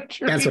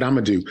country. That's what I'm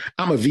gonna do.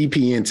 I'm a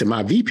VPN to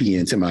my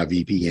VPN to my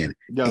VPN.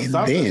 Yo, and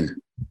then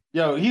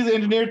yo, he's an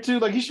engineer too.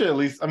 Like he should at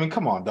least. I mean,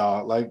 come on,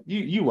 dog. Like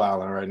you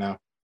wilding right now.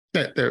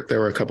 there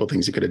were a couple of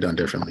things he could have done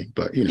differently,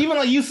 but you know. Even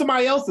like use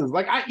somebody else's.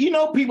 Like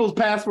people's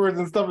passwords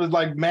and stuff is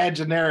like mad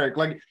generic.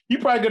 Like you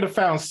probably could have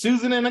found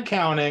Susan in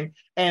accounting,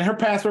 and her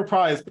password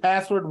probably is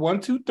password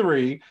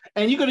 123,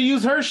 and you could have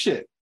used her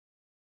shit.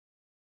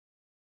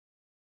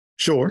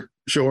 Sure.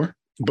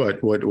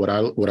 But what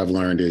I've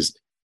learned is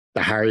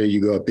the higher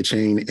you go up the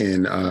chain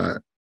in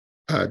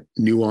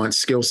nuanced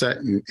skill set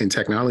and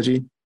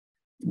technology,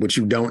 what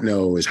you don't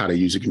know is how to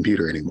use a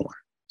computer anymore.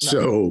 No.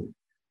 So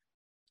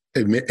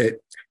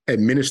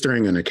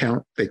administering an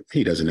account,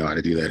 he doesn't know how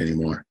to do that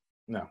anymore.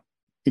 No,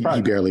 he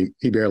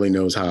barely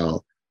knows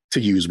how to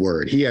use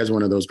Word. He has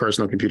one of those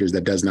personal computers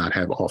that does not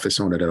have Office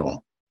on it at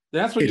all.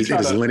 That's what it is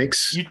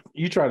Linux.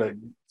 You try to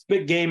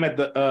spit game at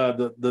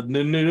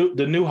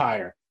the new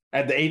hire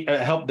at the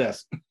help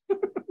desk.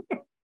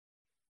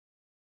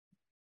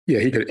 Yeah,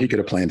 he could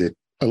have planned it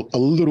a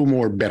little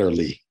more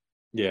betterly.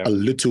 Yeah, a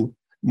little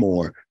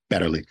more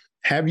betterly.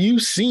 Have you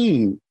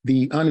seen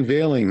the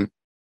unveiling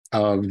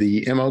of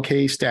the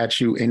MLK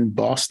statue in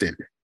Boston?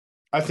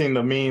 I've seen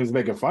the memes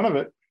making fun of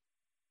it.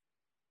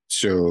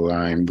 So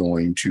I'm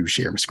going to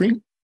share my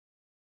screen.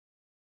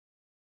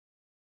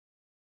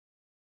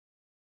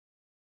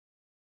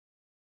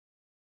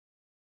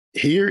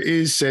 Here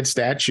is said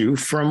statue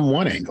from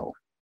one angle.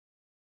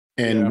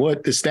 And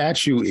what the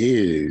statue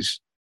is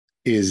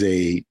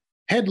a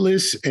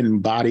headless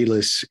and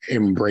bodiless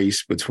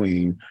embrace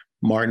between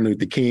Martin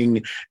Luther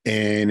King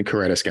and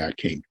Coretta Scott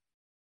King.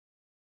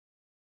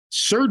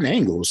 Certain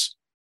angles,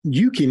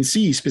 you can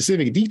see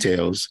specific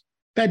details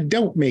that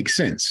don't make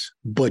sense,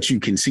 but you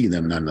can see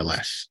them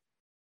nonetheless.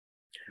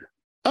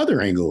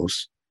 Other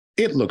angles,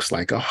 it looks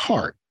like a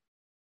heart.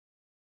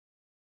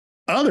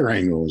 Other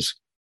angles,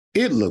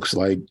 it looks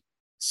like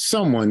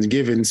someone's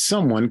giving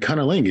someone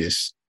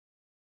cunnilingus.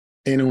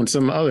 And on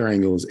some other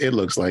angles, it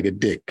looks like a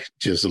dick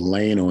just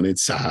laying on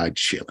its side,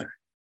 chilling.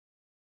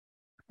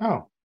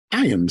 Oh.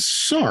 I am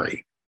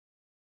sorry,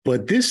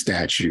 but this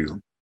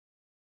statue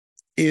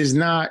is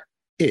not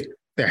it.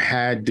 There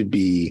had to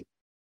be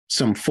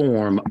some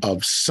form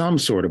of some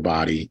sort of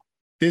body.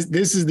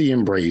 This is the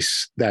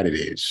embrace that it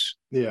is.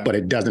 Yeah. But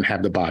it doesn't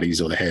have the bodies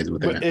or the heads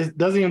within it. It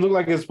doesn't even look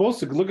like it's supposed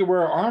to. Look at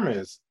where her arm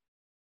is.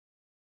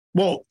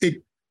 Well,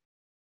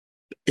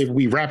 if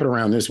we wrap it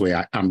around this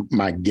way,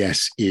 my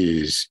guess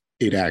is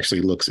it actually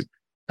looks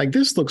like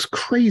this looks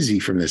crazy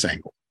from this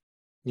angle.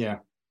 Yeah.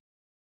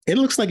 It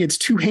looks like it's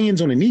two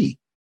hands on a knee.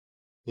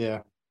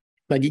 Yeah.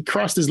 Like he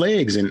crossed his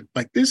legs and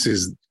like this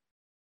is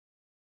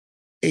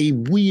a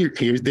weird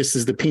here. This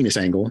is the penis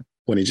angle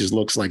when it just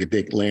looks like a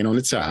dick laying on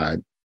its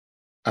side.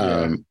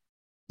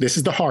 This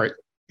is the heart.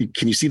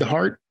 Can you see the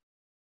heart?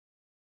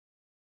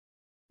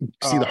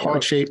 See the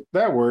heart shape?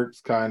 That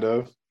works kind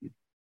of.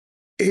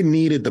 It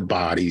needed the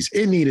bodies.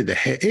 It needed the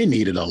head. It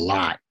needed a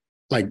lot.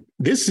 Like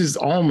this is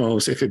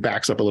almost, if it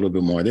backs up a little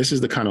bit more, this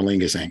is the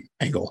cunnilingus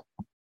angle.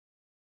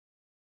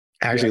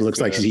 Actually, looks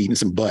like she's eating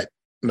some butt.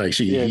 Like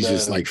he's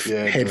just like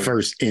head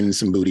first in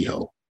some booty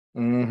hole.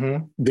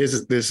 Mm-hmm. This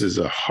is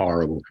a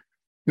horrible,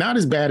 not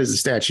as bad as the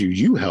statue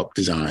you helped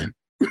design,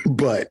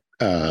 but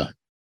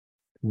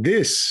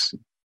this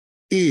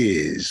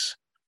is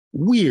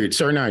weird.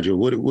 Sir Nigel,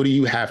 what do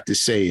you have to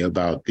say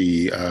about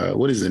the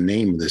what is the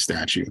name of the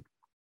statue?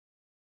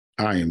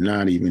 I am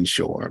not even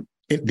sure.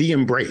 The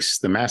Embrace,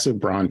 the massive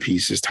bronze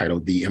piece is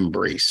titled The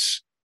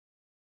Embrace.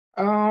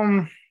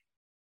 I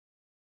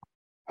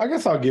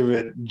guess I'll give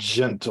it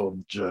gentle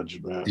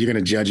judgment. You're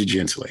going to judge it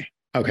gently.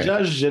 Okay.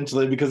 Judge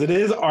gently because it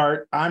is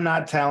art. I'm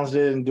not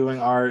talented in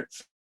doing art.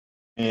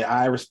 And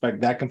I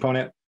respect that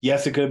component.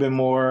 Yes, it could have been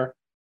more,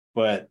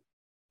 but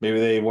maybe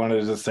they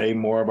wanted to say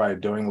more by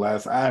doing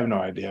less. I have no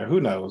idea.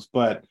 Who knows?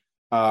 But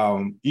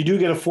you do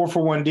get a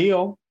 4-for-1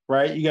 deal,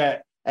 right? You got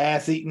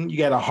ass eating, you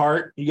got a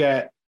heart, you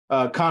got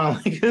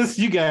cunnilingus,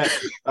 you got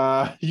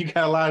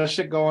a lot of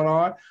shit going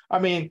on. I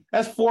mean,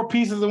 that's 4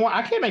 pieces in one.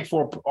 I can't make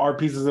 4 art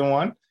pieces in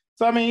one.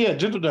 So I mean, yeah,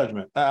 gentle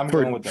judgment. I'm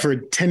going with that. For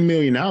 $10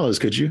 million,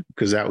 could you?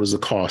 Because that was the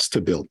cost to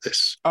build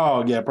this.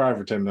 Oh yeah,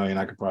 probably for $10 million,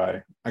 I could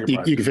probably. You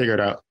can figure it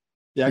out.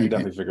 Yeah, I could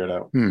definitely figure it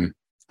out.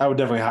 I would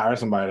definitely hire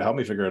somebody to help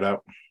me figure it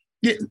out.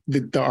 Yeah,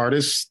 the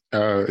artist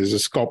is a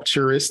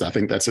sculpturist. I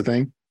think that's the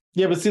thing.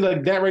 Yeah, but see,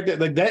 like that right there,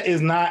 like that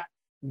is not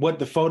what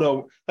the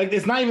photo. Like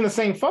it's not even the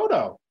same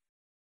photo.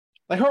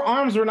 Like her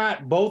arms were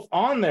not both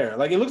on there.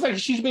 Like it looks like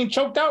she's being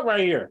choked out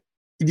right here.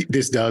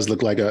 This does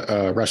look like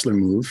a wrestler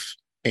move,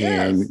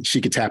 and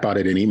she could tap out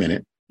at any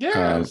minute.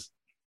 Yes.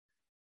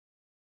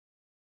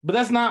 But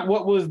that's not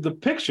what was the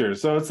picture.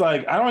 So it's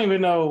like I don't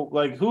even know.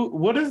 Like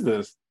what is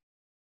this?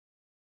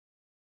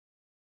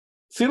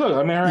 See, look.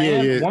 I mean, her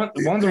hand.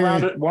 One's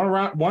around it.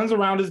 One's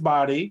around his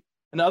body,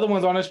 and the other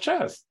one's on his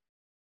chest.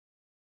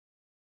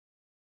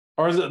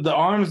 Or is it the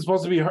arm is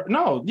supposed to be her?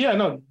 No, yeah,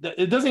 no,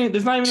 it doesn't.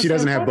 It's not even. She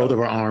doesn't have both of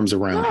her arms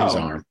around his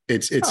arm.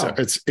 It's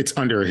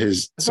under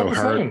his. It's so not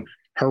the her same.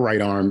 her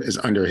right arm is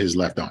under his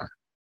left arm,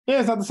 Yeah,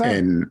 it's not the same.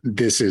 and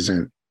this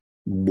isn't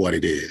what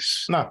it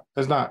is. No,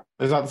 it's not.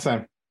 It's not the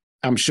same.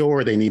 I'm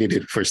sure they needed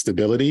it for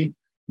stability,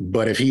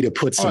 but if he'd have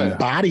put some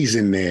bodies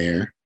in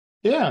there,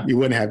 Yeah, you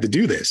wouldn't have to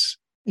do this.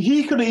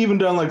 he could have even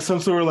done like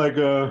some sort of like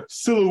a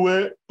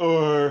silhouette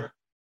or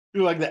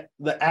like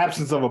the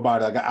absence of a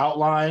body, like an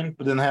outline,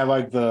 but then have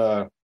like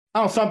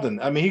something.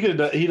 I mean, he could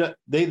have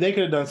they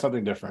could have done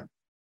something different.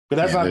 But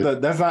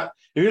that's not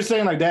if you're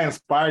saying like that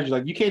inspired you,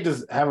 like you can't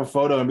just have a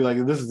photo and be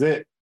like, this is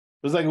it.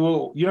 It's like,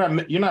 well, you're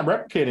not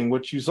replicating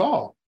what you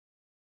saw.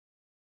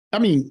 I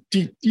mean,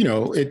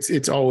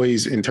 it's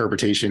always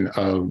interpretation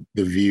of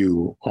the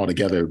view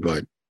altogether,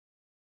 but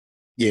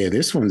yeah,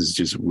 this one's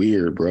just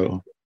weird,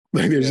 bro.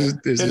 Like there's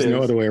just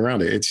no other way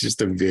around it. It's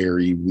just a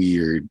very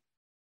weird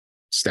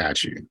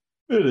statue.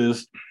 It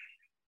is.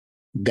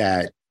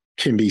 That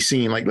can be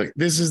seen like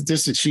this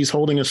is she's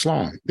holding a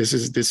schlong. This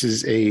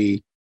is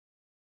a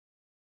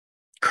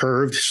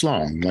curved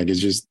schlong. Like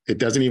it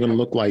doesn't even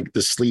look like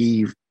the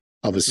sleeve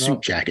of a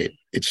suit jacket.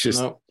 It's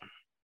just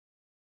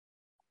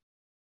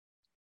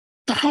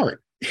the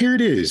heart. Here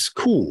it is.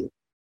 Cool.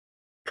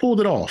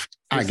 Pulled it off,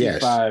 I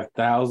guess.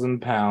 5,000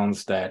 pound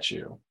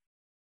statue.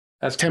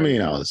 That's $10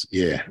 million.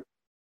 Yeah.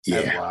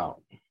 That's wow.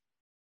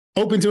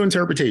 Open to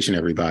interpretation,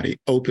 everybody.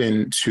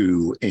 Open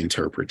to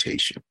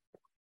interpretation.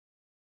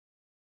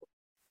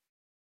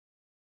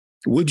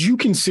 Would you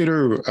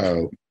consider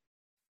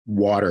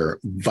water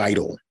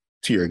vital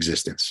to your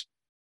existence?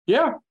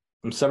 Yeah,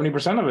 I'm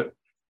 70% of it.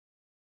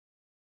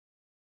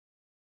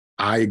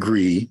 I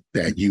agree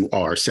that you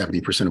are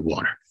 70% of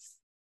water.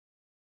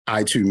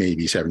 I too may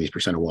be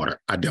 70% of water.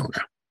 I don't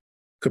know.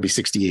 Could be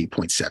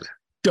 68.7.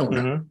 Don't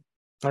know.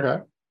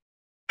 Okay.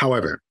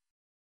 However,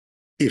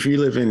 if you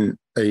live in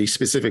a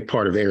specific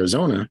part of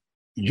Arizona,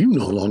 you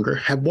no longer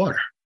have water.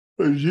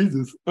 Oh,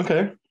 Jesus.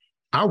 Okay.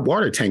 Our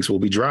water tanks will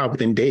be dry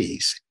within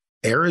days.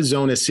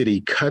 Arizona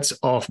City cuts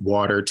off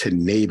water to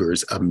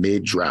neighbors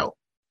amid drought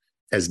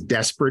as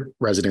desperate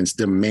residents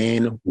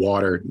demand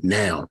water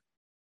now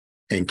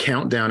and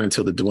count down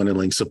until the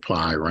dwindling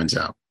supply runs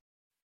out.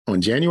 On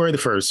January the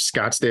 1st,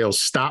 Scottsdale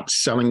stopped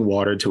selling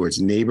water to its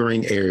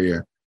neighboring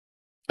area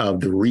of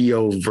the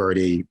Rio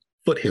Verde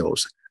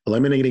foothills,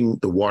 eliminating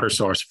the water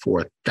source for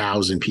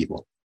 1,000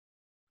 people.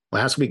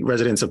 Last week,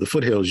 residents of the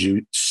foothills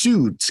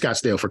sued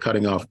Scottsdale for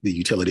cutting off the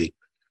utility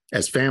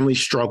as families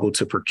struggled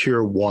to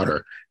procure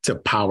water to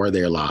power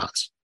their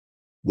lives.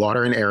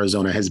 Water in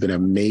Arizona has been a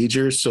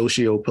major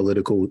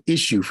socio-political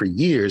issue for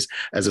years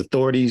as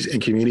authorities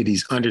and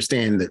communities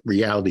understand the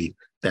reality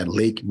that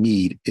Lake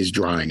Mead is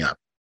drying up.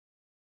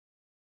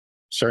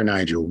 Sir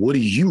Nigel, what do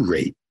you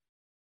rate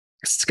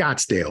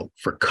Scottsdale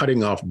for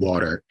cutting off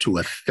water to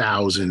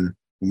 1,000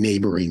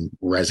 neighboring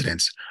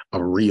residents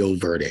of Rio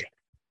Verde?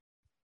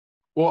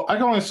 Well, I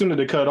can only assume that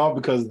they cut it off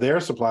because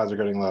their supplies are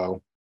getting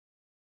low.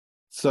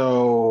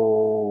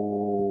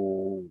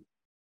 So,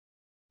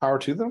 power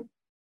to them?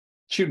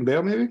 Shooting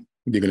bail, maybe?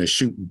 You're going to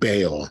shoot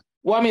bail.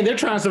 Well, I mean, they're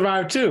trying to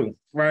survive too,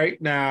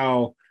 right?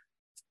 Now,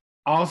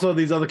 also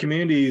these other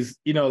communities,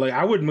 like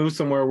I would move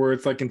somewhere where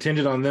it's like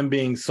contingent on them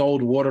being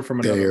sold water from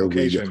another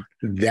location.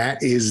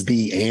 That is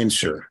the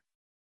answer.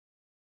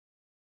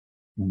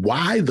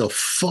 Why the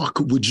fuck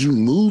would you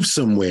move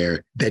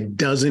somewhere that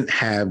doesn't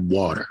have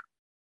water?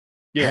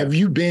 Yeah. Have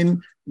you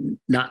been,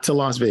 not to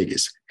Las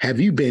Vegas, have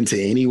you been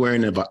to anywhere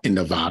in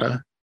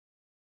Nevada?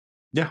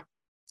 Yeah.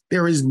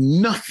 There is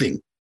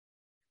nothing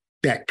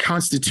that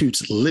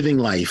constitutes living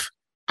life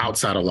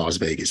outside of Las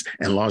Vegas.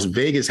 And Las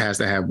Vegas has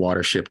to have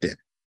water shipped in.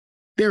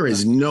 There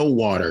is no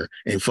water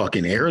in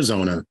fucking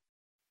Arizona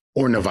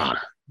or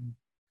Nevada.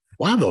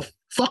 Why the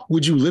fuck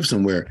would you live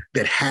somewhere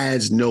that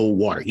has no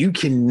water? You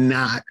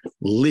cannot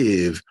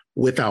live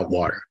without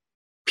water,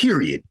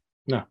 period.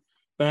 No, and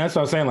that's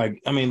what I'm saying.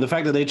 Like, I mean, the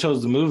fact that they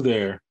chose to move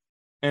there,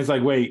 and it's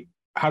like, wait,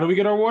 how do we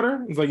get our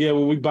water? It's like, yeah,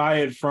 well, we buy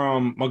it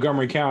from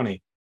Montgomery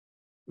County.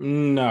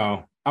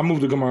 No, I'll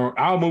move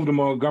to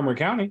Montgomery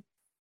County.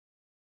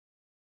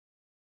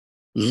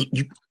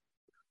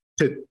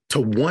 To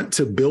want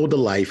to build a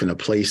life in a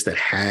place that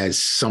has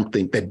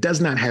something that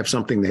does not have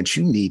something that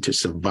you need to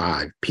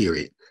survive,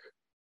 period.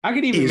 I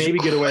could even maybe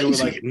get away with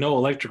like no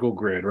electrical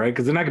grid, right?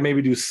 Because then I could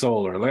maybe do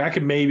solar. Like I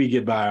could maybe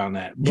get by on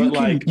that.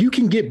 But you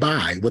can get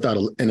by without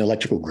an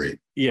electrical grid.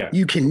 Yeah.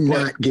 You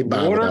cannot get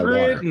by without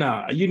water.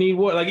 No, you need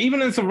water. Like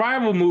even in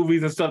survival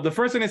movies and stuff, the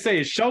first thing they say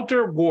is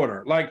shelter,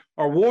 water,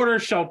 or water,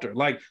 shelter.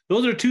 Like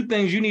those are two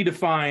things you need to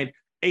find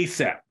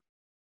ASAP.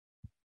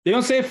 They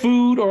don't say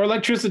food or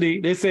electricity.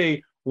 They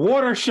say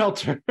water,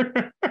 shelter.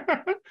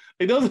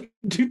 Like those are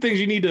two things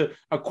you need to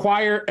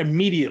acquire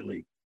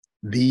immediately.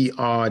 The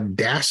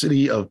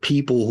audacity of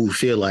people who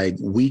feel like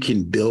we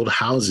can build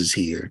houses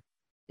here,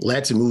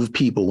 let's move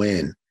people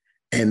in,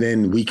 and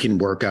then we can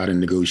work out a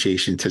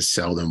negotiation to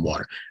sell them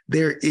water.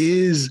 There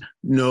is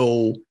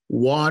no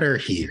water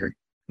here.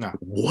 No.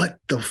 What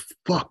the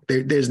fuck?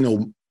 There's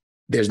no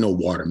There's no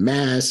water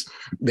mass.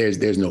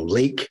 There's no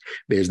lake.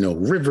 There's no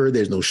river.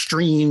 There's no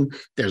stream.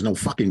 There's no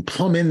fucking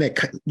plumbing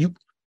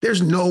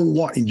there's no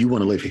water. And you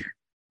want to live here.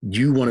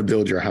 You want to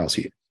build your house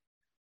here.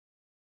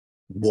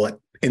 What?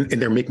 And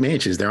they're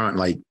McMansions. There aren't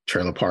like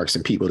trailer parks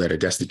and people that are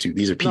destitute.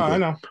 These are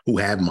people who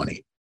have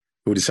money,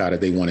 who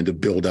decided they wanted to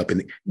build up.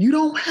 And you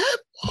don't have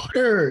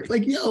water.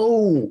 Like,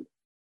 yo,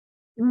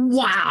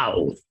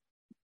 wow.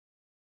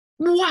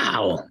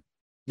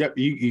 Yep,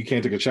 you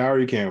can't take a shower,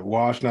 you can't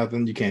wash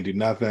nothing, you can't do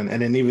nothing.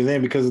 And then even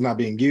then, because it's not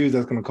being used,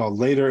 that's going to cause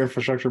later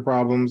infrastructure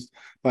problems.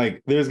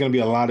 Like, there's going to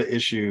be a lot of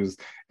issues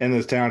in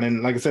this town.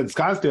 And like I said,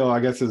 Scottsdale, I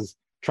guess, is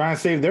trying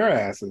to save their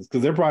asses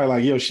because they're probably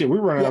like, yo, shit, we're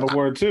running out of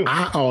water too.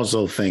 I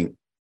also think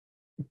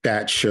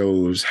that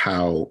shows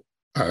how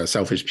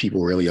selfish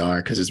people really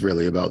are, because it's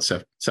really about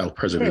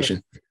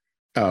self-preservation.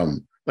 Sure.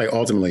 Like,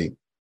 ultimately,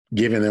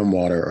 giving them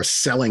water or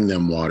selling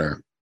them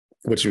water,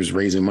 which was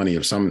raising money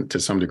to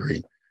some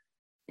degree,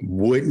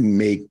 wouldn't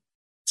make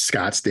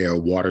Scottsdale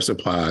water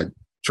supply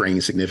drain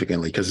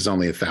significantly because it's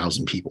only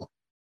 1,000 people.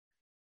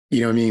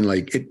 You know what I mean?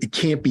 Like, it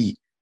can't be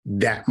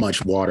that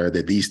much water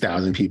that these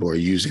 1,000 people are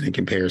using in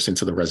comparison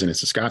to the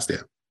residents of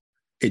Scottsdale.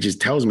 It just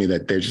tells me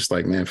that they're just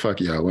like, man, fuck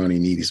y'all. We don't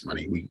even need this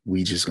money.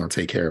 We just gonna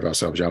take care of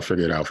ourselves. Y'all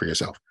figure it out for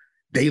yourself.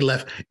 They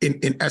left,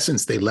 in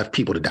essence, they left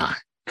people to die.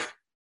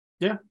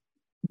 Yeah.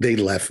 They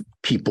left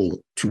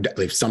people to die.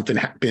 If something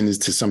happens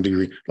to some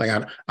degree, like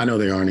I know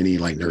there aren't any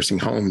like nursing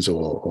homes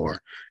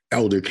or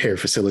elder care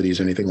facilities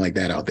or anything like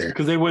that out there.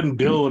 Because they wouldn't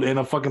build in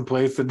a fucking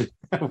place that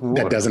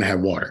doesn't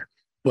have water.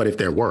 But if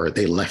there were,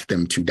 they left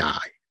them to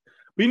die.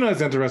 But you know, that's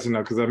interesting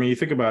though, because I mean, you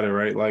think about it,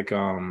 right? Like,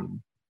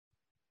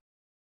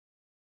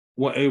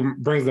 what it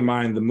brings to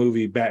mind the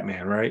movie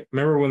Batman, right?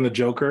 Remember when the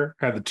Joker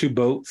had the two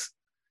boats?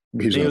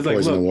 He was going to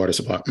poison the water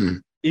supply.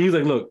 He was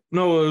like, look,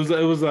 no,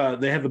 it was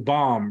they had the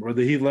bomb, or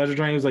the Heath Ledger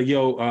train. He was like,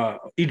 yo,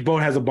 each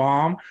boat has a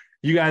bomb.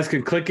 You guys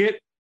can click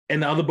it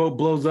and the other boat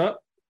blows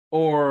up,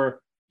 or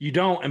you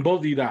don't and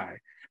both of you die.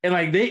 And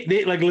like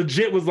they like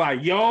legit was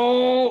like,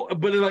 yo,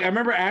 but like I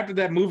remember after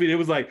that movie, it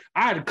was like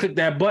I had to click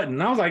that button.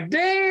 And I was like,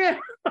 damn.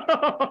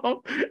 I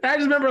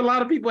just remember a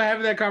lot of people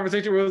having that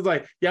conversation where it was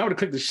like, yeah, I would have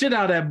clicked the shit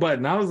out of that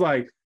button. I was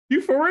like,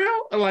 you for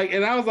real? Like,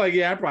 and I was like,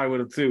 yeah, I probably would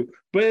have too.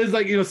 But it's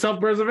like, you know,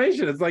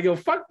 self-preservation. It's like, yo,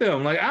 fuck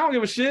them. Like, I don't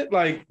give a shit.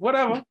 Like,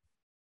 whatever.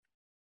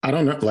 I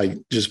don't know, like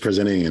just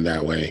presenting in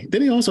that way.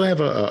 Did he also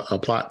have a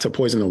plot to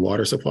poison the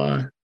water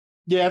supply?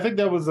 Yeah, I think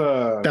that was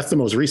that's the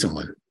most recent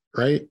one,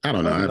 right? I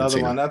don't know.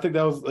 Another one. I think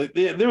that was like,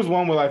 there was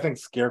one where I think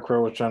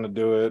Scarecrow was trying to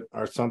do it,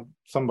 or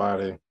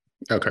somebody.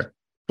 Okay,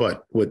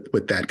 but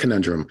with that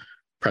conundrum,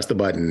 press the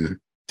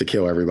button to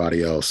kill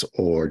everybody else,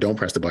 or don't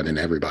press the button and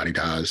everybody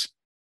dies.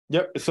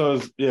 Yep. So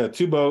it's,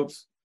 two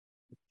boats.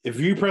 If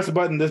you press a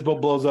button, this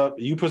boat blows up.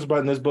 You push the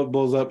button, this boat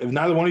blows up. If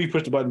neither one of you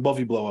push the button, both of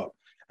you blow up.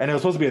 And it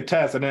was supposed to be a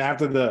test. And then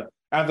after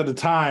the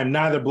time,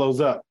 neither blows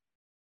up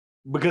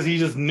because he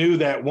just knew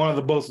that one of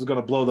the boats was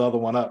going to blow the other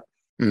one up.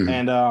 Mm-hmm.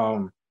 And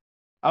I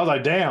was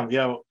like, damn,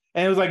 yo.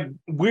 And it was like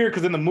weird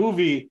because in the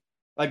movie,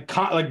 like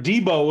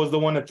Debo was the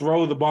one that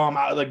threw the bomb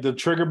out, like the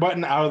trigger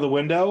button out of the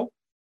window,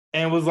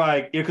 and was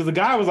like, because the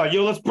guy was like,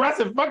 yo, let's press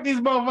it, fuck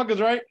these motherfuckers,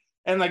 right?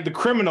 And like the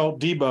criminal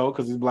Debo,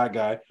 because he's a black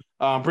guy,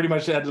 pretty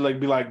much had to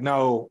like be like,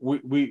 no,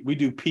 we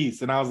do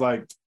peace. And I was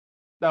like,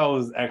 that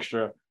was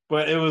extra,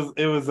 but it was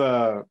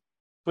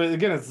but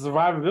again, it's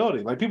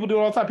survivability. Like people do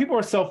it all the time. People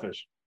are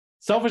selfish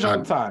all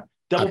the time.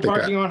 Double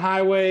parking on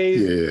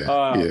highways,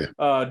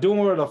 doing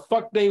whatever the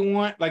fuck they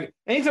want. Like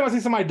anytime I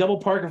see somebody double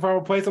park in front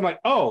of a place, I'm like,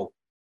 oh,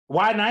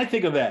 why didn't I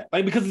think of that?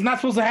 Like because it's not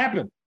supposed to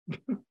happen.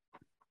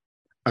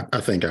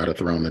 I think I'd have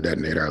thrown the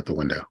detonator out the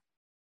window.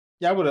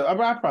 Yeah, I would have.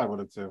 I probably would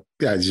have too.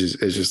 Yeah, it's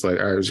just like,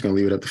 all right, we're just gonna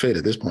leave it up to fate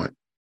at this point.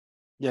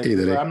 Yeah,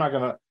 I'm not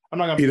gonna.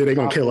 Either they're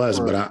gonna kill us,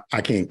 but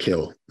I can't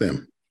kill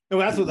them. No,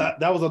 that's what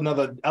that was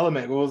another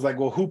element. It was like,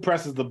 well, who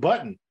presses the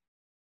button?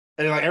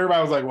 And like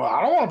everybody was like, well,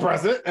 I don't want to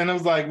press it. And it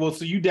was like, well,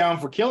 so you down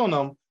for killing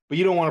them, but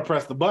you don't want to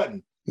press the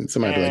button. And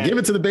somebody be like, give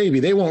it to the baby.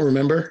 They won't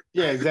remember.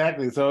 Yeah,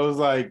 exactly. So it was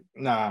like,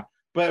 nah.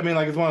 But I mean,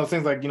 like, it's one of those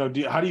things like, you know,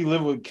 how do you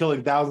live with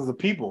killing thousands of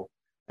people?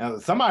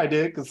 And somebody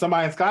did, because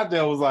somebody in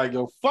Scottsdale was like,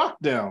 yo, fuck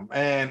them.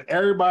 And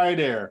everybody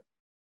there.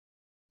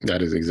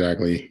 That is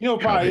exactly. You know,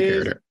 probably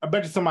is. I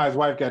bet you somebody's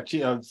wife got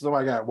cheated.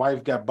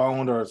 Wife got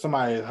boned, or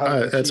somebody.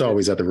 That's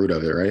always at the root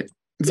of it, right?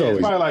 It's always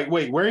probably like,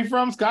 wait, where he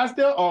from?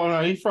 Scottsdale? Oh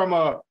no, he's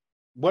from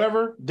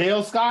whatever,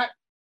 Dale Scott.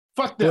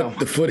 Fuck them.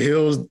 The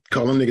foothills,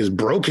 call them niggas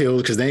broke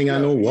hills because they ain't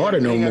got no water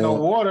no more. Ain't got no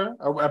water.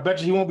 I bet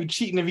you he won't be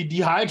cheating if he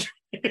dehydrates.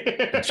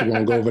 But you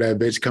won't go over that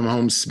bitch, come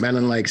home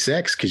smelling like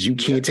sex because you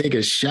can't take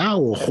a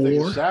shower,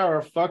 whore. Take a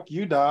shower, fuck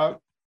you, dog.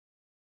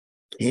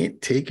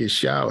 Can't take a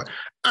shower.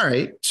 All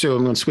right, so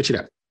I'm going to switch it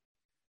up.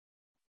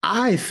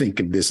 I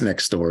think of this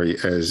next story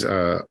as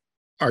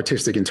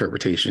artistic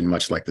interpretation,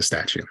 much like the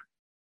statue.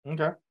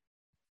 Okay.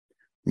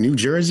 New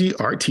Jersey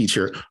art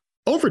teacher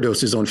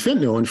overdoses on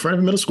fentanyl in front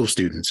of middle school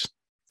students,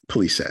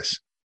 police says.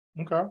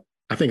 Okay.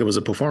 I think it was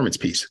a performance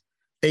piece.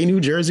 A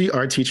New Jersey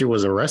art teacher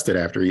was arrested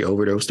after he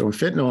overdosed on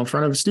fentanyl in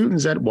front of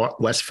students at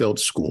Westfield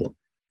School.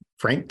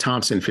 Frank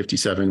Thompson,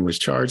 57, was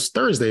charged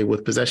Thursday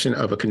with possession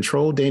of a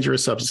controlled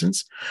dangerous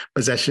substance,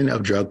 possession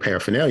of drug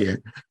paraphernalia,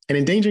 and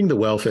endangering the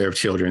welfare of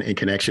children in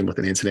connection with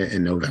an incident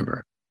in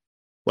November.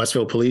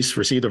 Westfield police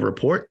received a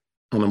report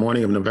on the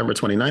morning of November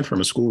 29th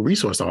from a school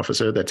resource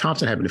officer that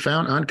Thompson had been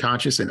found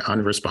unconscious and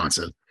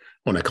unresponsive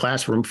on a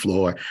classroom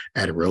floor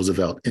at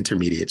Roosevelt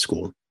Intermediate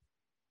School.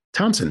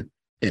 Thompson,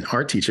 an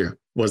art teacher,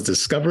 was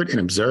discovered and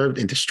observed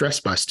in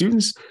distress by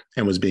students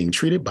and was being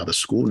treated by the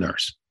school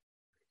nurse.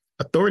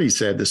 Authorities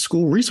said the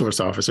school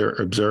resource officer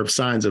observed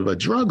signs of a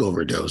drug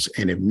overdose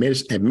and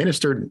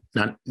administered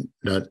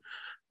naloxone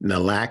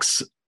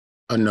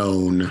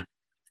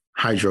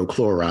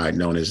hydrochloride,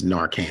 known as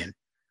Narcan,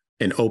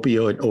 an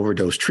opioid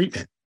overdose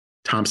treatment.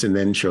 Thompson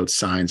then showed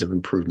signs of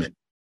improvement.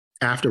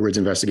 Afterwards,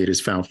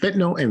 investigators found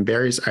fentanyl and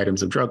various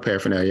items of drug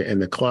paraphernalia in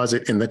the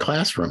closet in the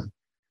classroom.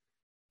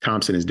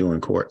 Thompson is due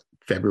in court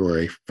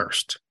February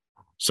 1st.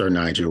 Sir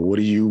Nigel, what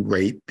do you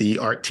rate the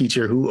art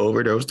teacher who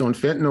overdosed on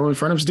fentanyl in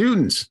front of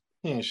students?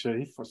 He ain't shit.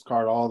 He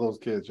scarred all those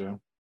kids, yo.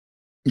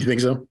 You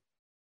think so?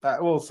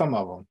 Well, some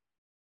of them.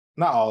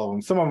 Not all of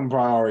them. Some of them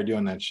probably already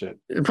doing that shit.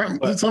 Some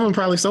of them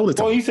probably sold it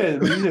to Well, him. you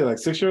said like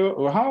 6-year-old.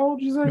 Or how old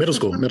did you say? Middle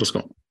school.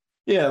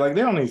 Yeah, like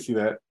they don't need to see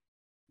that.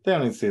 They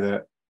don't need to see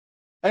that.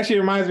 Actually, it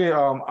reminds me.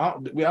 I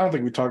don't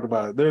think we talked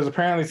about it. There's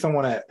apparently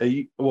someone at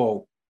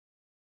well.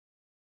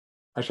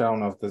 Actually, I don't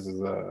know if this is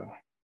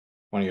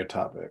one of your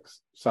topics,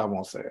 so I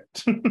won't say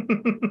it.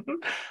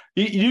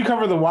 you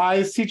cover the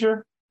WISE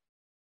teacher?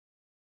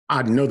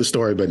 I know the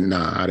story, but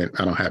nah, I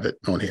don't have it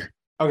on here.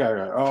 Okay.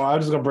 Oh, I'm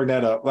just gonna bring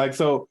that up. Like,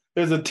 so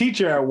there's a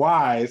teacher at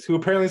WISE who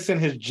apparently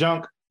sent his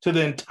junk to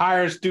the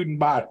entire student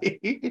body.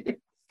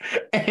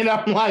 And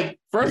I'm like,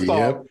 first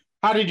off,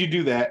 how did you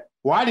do that?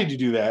 Why did you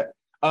do that?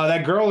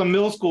 That girl in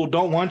middle school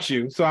don't want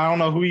you, so I don't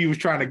know who he was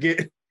trying to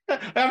get.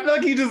 I feel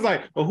like he just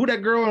like, well, who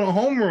that girl in the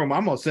homeroom?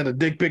 I'm gonna send a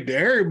dick pic to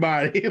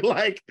everybody.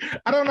 Like,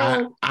 I don't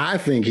know. I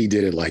think he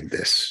did it like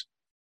this.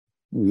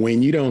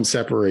 When you don't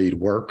separate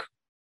work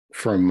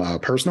from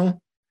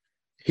personal,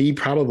 he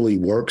probably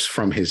works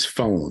from his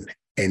phone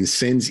and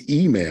sends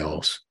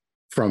emails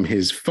from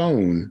his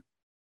phone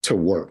to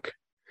work.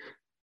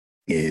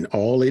 And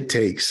all it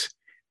takes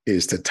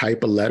is to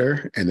type a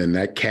letter, and then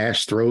that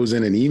cache throws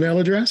in an email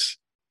address,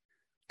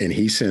 and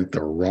he sent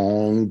the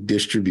wrong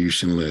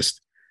distribution list,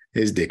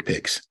 his dick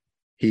pics.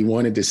 He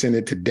wanted to send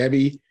it to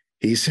Debbie.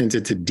 He sent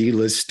it to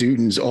D-list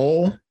students,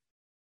 all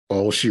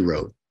she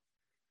wrote.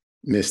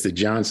 Mr.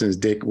 Johnson's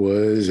dick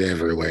was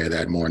everywhere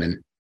that morning.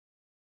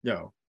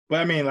 Yo,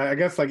 but I mean, like, I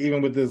guess like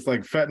even with this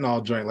like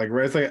fentanyl joint, like,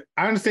 right? It's like,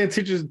 I understand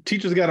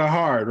teachers got it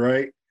hard,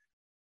 right?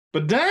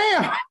 But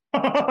damn,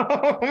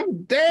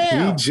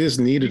 He just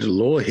needed a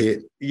little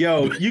hit.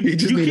 Yo, you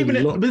keeping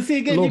it, but see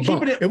again, you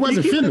keeping it. It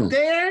wasn't fentanyl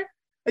there.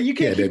 You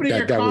can't keep it in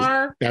your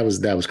car. That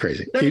was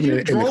crazy. Keeping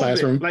it in the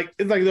classroom. Like,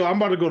 it's like, yo, I'm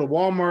about to go to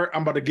Walmart.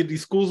 I'm about to get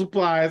these school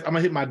supplies. I'm gonna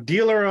hit my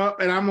dealer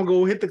up, and I'm gonna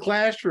go hit the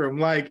classroom.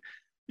 Like,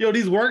 yo,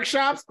 these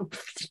workshops,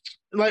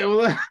 like.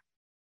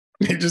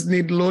 They just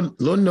need a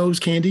little nose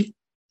candy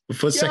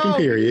for second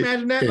period.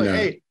 Imagine that. Like,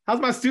 hey, how's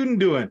my student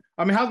doing?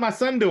 I mean, how's my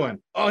son doing?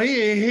 Oh,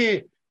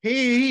 he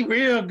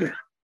real good.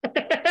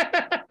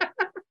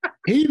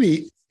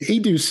 he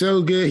do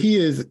so good. He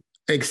is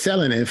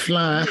excelling and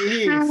flying.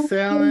 He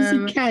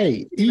excelling.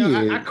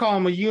 I call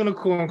him a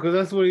unicorn because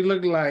that's what he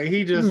looked like.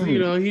 He just,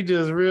 he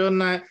just real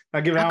nice.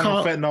 I give out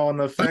fentanyl and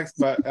the effects,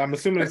 but I'm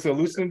assuming it's a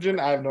hallucinogen.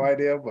 I have no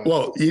idea. But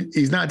well,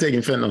 he's not taking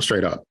fentanyl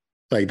straight up.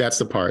 Like, that's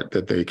the part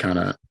that they kind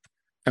of.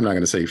 I'm not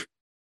going to say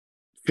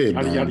fib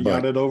on,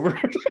 but it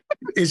over.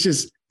 it's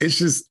just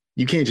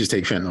you can't just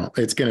take fentanyl.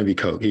 It's going to be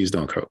coke. He's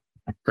doing coke,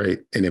 right?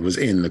 And it was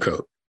in the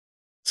coke.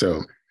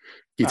 So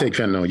you take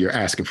fentanyl, you're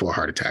asking for a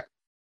heart attack.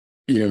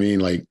 You know what I mean?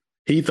 Like,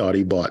 he thought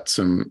he bought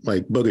some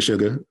like booger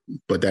sugar,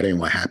 but that ain't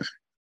what happened.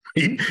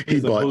 He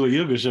bought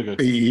booger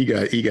sugar. He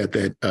got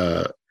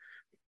that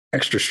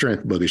extra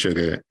strength booger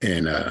sugar,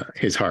 and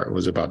his heart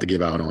was about to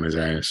give out on his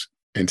ass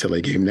until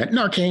they gave him that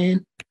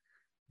Narcan.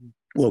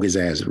 Woke his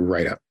ass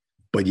right up.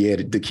 But yeah,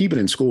 to keep it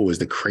in school is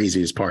the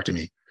craziest part to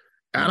me.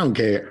 I don't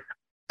care.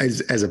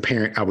 As a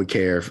parent, I would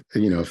care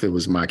if it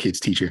was my kid's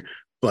teacher.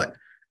 But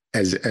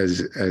as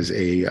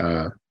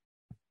a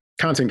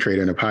content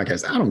creator and a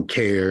podcast, I don't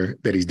care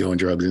that he's doing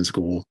drugs in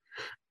school.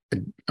 I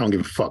don't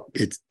give a fuck.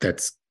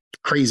 That's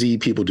crazy.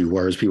 People do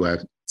worse. People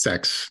have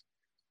sex,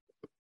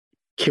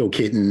 kill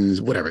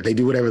kittens, whatever. They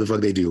do whatever the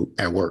fuck they do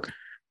at work.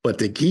 But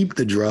to keep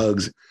the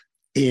drugs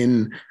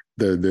in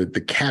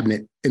the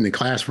cabinet in the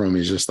classroom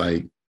is just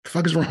like, the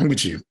fuck is wrong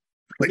with you?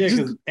 Like, yeah,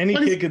 because any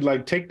kid could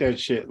like take that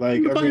shit.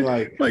 Like, I mean,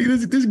 like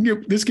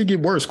this could get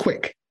worse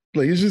quick.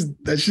 Like,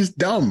 that's just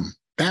dumb.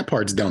 That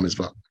part's dumb as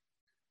fuck.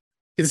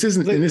 This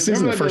isn't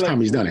the first time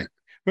he's done it.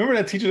 Remember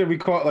that teacher that we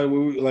caught?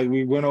 Like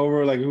we went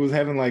over, like, who was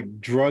having like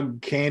drug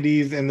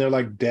candies in their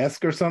like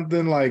desk or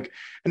something. Like,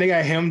 and they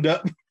got hemmed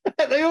up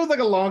It was like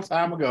a long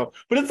time ago,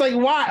 but it's like,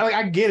 why? Like,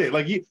 I get it.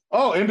 Like,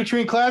 in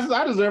between classes,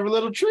 I deserve a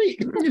little treat.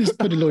 You just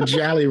put a little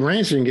Jolly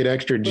Rancher and get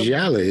extra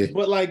jelly.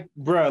 But like,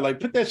 bro, like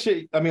put that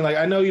shit. I mean, like,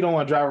 I know you don't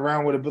want to drive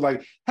around with it, but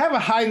like, have a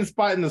hiding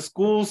spot in the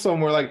school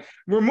somewhere. Like,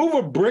 remove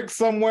a brick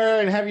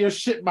somewhere and have your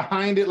shit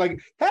behind it. Like,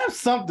 have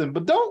something,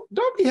 but don't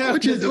be having. Or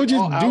just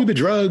do the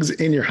drugs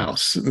in your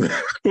house,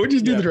 or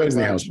just do the drugs in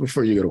your house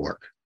before you go to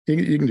work.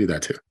 You can do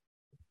that too.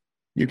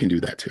 You can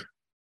do that too.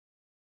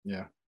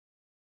 Yeah.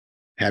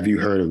 Have you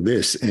heard of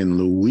this? In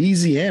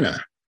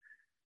Louisiana,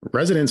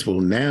 residents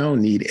will now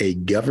need a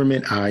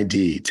government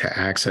ID to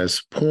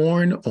access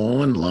porn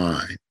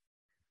online.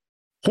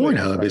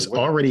 Pornhub is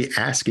already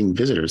asking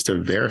visitors to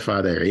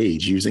verify their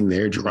age using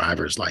their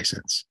driver's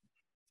license.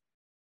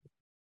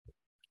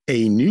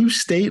 A new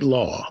state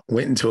law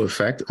went into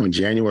effect on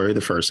January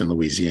the 1st in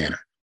Louisiana,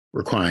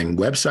 requiring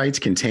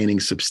websites containing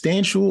a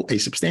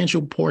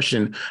substantial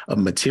portion of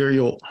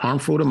material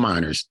harmful to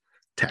minors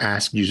to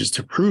ask users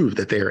to prove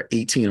that they are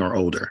 18 or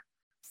older.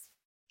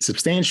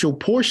 Substantial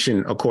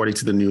portion, according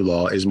to the new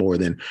law, is more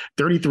than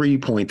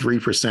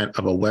 33.3%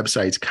 of a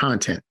website's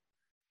content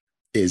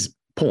is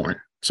porn.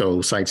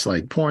 So sites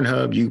like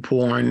Pornhub,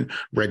 YouPorn,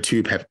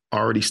 RedTube have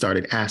already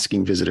started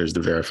asking visitors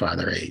to verify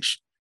their age.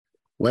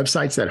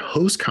 Websites that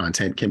host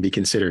content can be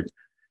considered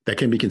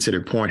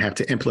porn have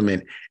to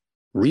implement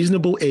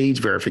reasonable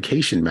age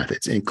verification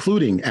methods,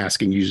 including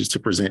asking users to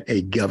present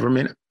a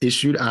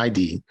government-issued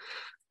ID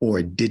or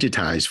a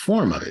digitized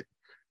form of it.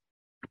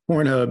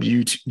 Pornhub,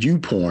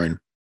 YouPorn,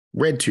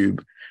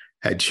 RedTube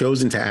had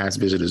chosen to ask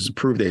visitors to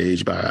prove their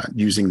age by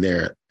using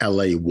their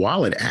LA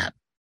Wallet app,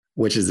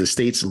 which is the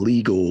state's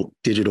legal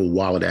digital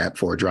wallet app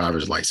for a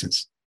driver's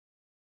license.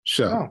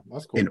 So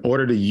that's cool. In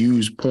order to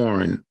use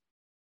porn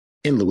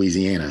in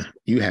Louisiana,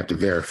 you have to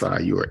verify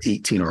you are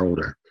 18 or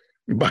older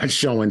by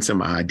showing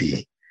some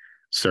ID.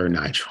 Sir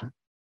Nigel,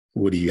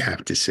 what do you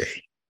have to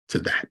say to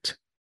that?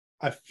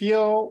 I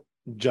feel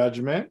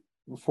judgment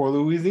for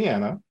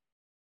Louisiana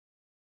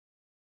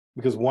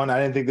because one, I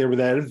didn't think they were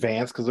that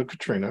advanced because of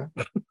Katrina.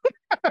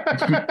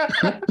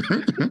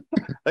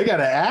 They got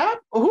an app?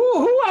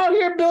 Who out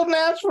here building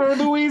apps for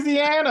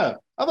Louisiana?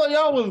 I thought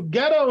y'all was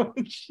ghetto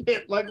and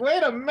shit. Like,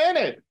 wait a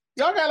minute.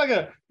 Y'all got like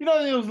it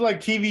was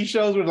like TV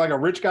shows where like a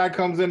rich guy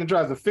comes in and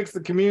tries to fix the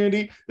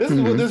community. This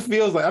is what this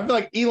feels like. I feel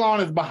like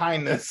Elon is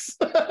behind this.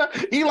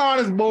 Elon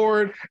is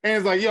bored and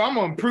it's like, yo, I'm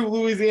gonna improve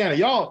Louisiana.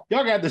 Y'all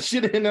got the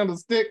shit in on the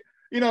stick.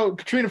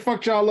 Katrina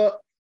fucked y'all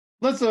up.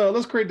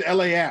 Let's create the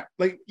LA app.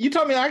 Like, you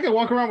told me I can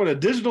walk around with a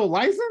digital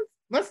license?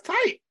 That's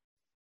tight.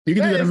 You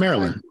can do that in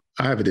Maryland. Tight.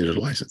 I have a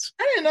digital license.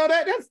 I didn't know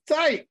that. That's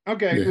tight.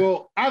 Okay,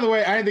 Well, either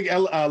way, I didn't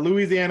think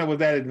Louisiana was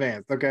that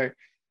advanced. Okay.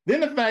 Then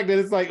the fact that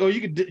it's like, oh,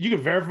 you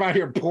can verify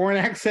your porn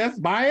access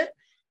by it,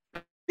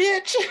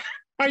 bitch.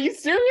 Are you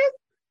serious?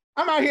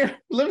 I'm out here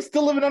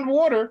still living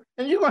underwater,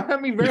 and you gonna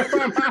have me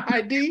verify my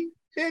ID,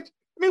 bitch?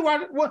 Let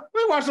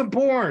me watch some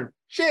porn.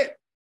 Shit.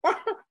 Why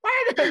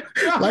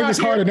life is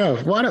hard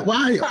enough. Why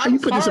are you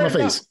putting this in my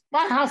face?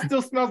 My house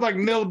still smells like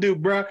mildew,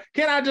 bro.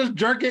 Can I just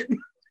jerk it?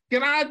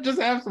 Can I just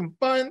have some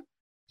fun?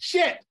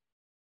 Shit.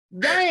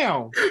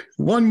 Damn.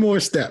 One more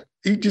step.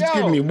 You just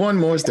give me one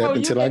more step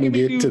until I can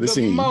get to the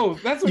scene.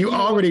 That's what you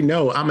already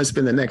know I'm gonna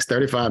spend the next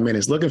 35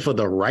 minutes looking for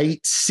the right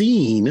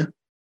scene.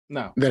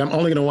 No, that I'm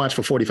only gonna watch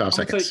for 45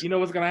 seconds. You know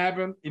what's gonna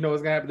happen?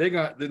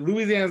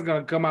 Louisiana's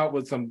gonna come out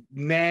with some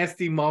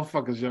nasty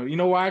motherfuckers, yo. You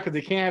know why? Because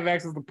they can't have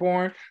access to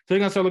porn, so they're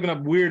gonna start looking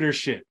up weirder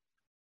shit.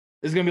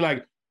 It's gonna be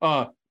like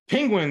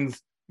penguins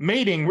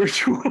mating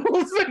rituals.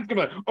 It's gonna be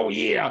like, oh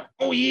yeah,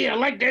 I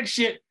like that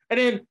shit.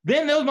 And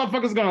then those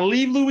motherfuckers are going to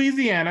leave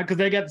Louisiana because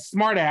they got the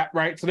smart app,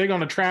 right? So they're going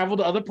to travel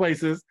to other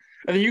places.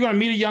 And then you're going to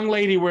meet a young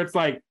lady where it's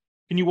like,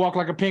 can you walk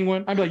like a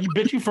penguin? I'd be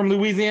like, you from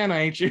Louisiana,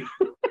 ain't you?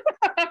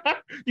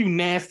 You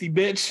nasty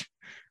bitch.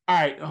 All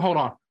right, hold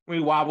on. Let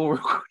me wobble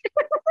real quick.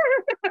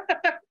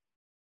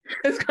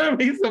 It's going to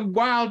be some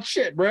wild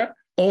shit, bro.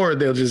 Or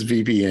they'll just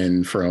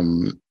VPN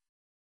from,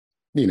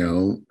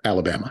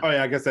 Alabama. Oh,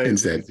 yeah, I guess that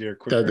instead. Is easier.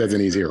 That's an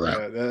easier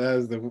route. That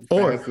is the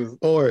fastest.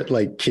 Or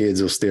like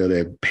kids will steal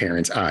their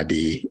parents'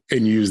 ID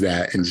and use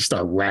that and just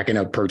start racking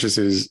up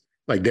purchases.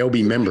 Like they'll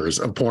be members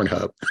of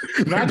Pornhub.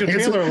 Nigel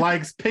Taylor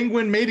likes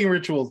penguin mating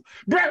rituals.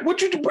 Brett, what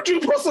you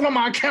posting on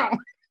my account?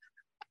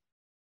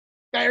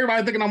 Got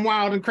everybody thinking I'm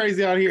wild and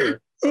crazy out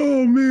here.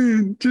 Oh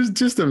man,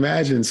 just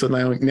imagine. So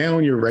now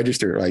when you're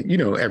registered, like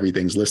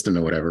everything's listed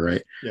or whatever,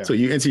 right? Yeah. So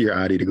you enter your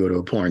ID to go to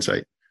a porn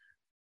site.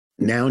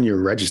 Now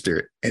you're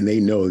registered and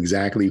they know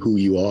exactly who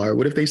you are.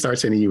 What if they start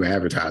sending you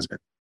advertisement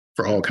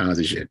for all kinds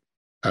of shit?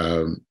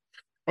 Or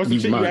some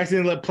shit you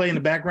accidentally let play in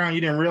the background.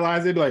 You didn't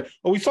realize it. Like,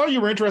 oh, we saw you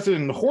were interested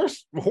in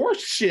horse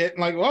shit.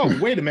 Like, oh,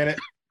 wait a minute.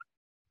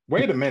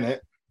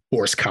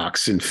 Horse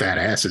cocks and fat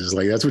asses.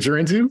 Like, that's what you're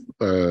into?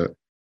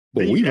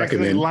 But we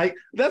recommend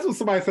that's what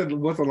somebody said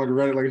once on like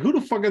Reddit. Like, who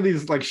the fuck are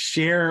these like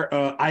share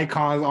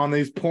icons on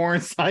these porn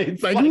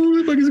sites? Like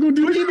who the fuck is gonna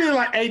do that? You mean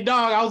like, hey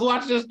dog, I was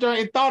watching this joint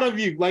and thought of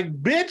you. Like,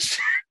 bitch.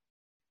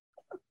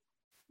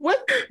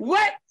 What?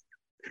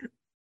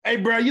 Hey,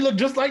 bro, you look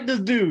just like this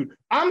dude.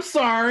 I'm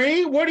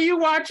sorry. What are you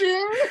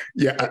watching?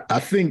 Yeah, I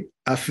think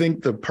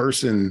the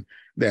person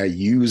that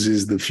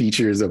uses the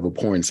features of a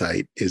porn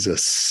site is a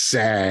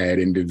sad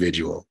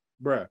individual.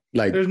 Bruh,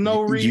 Like, there's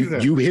no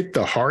reason. You hit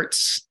the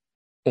hearts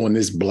on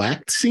this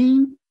black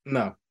scene.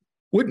 No.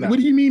 What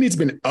do you mean it's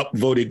been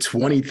upvoted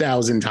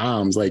 20,000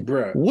 times? Like,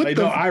 Bruh, what like,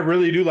 the? no, I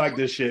really do like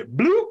this shit.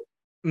 Bloop.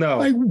 No.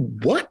 Like,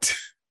 what?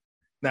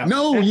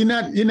 No, you're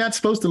not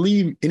supposed to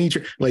leave any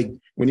like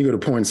when you go to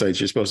porn sites,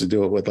 you're supposed to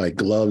do it with like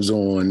gloves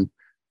on.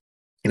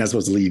 You're not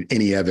supposed to leave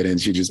any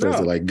evidence. You're just supposed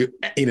to like go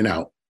in and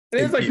out.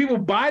 And it's like people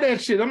buy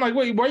that shit. I'm like,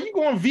 wait, why are you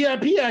going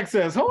VIP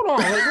access? Hold on.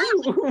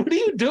 Like, what are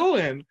you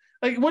doing?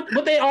 Like,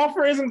 what they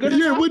offer isn't good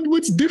enough? Yeah,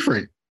 what's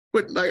different?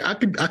 But like I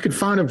could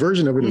find a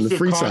version of it in the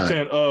free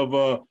content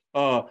side.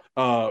 of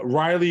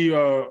Riley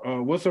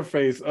what's her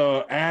face?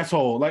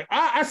 Asshole. Like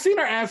I seen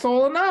her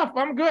asshole enough.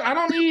 I'm good. I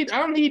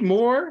don't need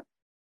more.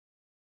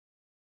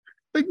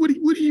 Like, what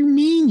do you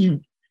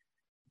mean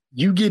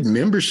you get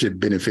membership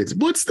benefits?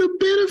 What's the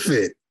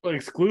benefit? Like,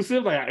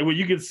 exclusive? Like, where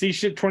you can see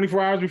shit 24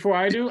 hours before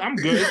I do? I'm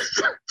good.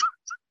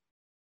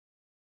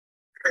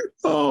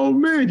 Oh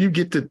man, you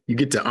get to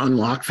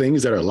unlock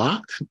things that are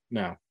locked?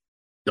 No.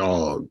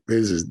 Dog,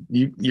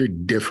 you're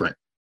different.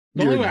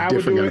 The only way I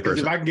would do it is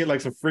person. if I can get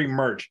like some free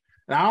merch.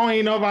 And I don't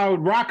even know if I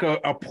would rock a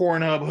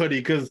Pornhub hoodie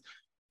because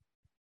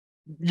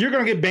you're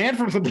gonna get banned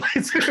from some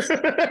places.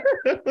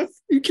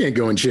 You can't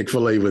go in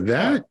Chick-fil-A with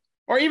that.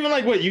 Or even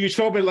like what you can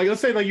show up at, like,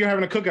 let's say like you're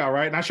having a cookout,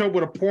 right? And I show up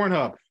with a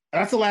Pornhub.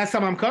 That's the last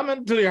time I'm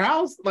coming to your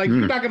house. Like,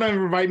 you're not gonna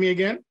invite me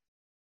again.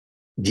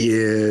 Yeah,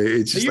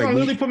 it's just you're like gonna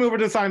literally put me over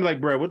to the side and be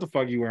like, bro, what the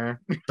fuck you wearing?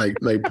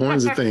 like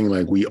porn's a thing.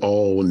 Like, we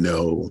all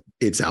know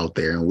it's out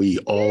there, and we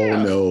all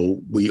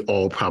know we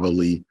all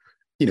probably,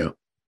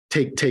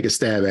 take a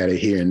stab at it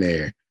here and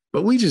there.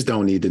 But we just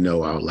don't need to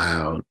know out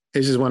loud.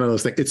 It's just one of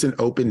those things. It's an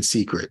open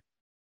secret.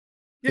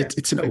 Yeah,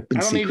 it's an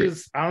open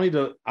secret. I don't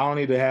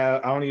need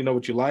to know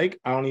what you like.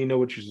 I don't need to know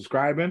what you're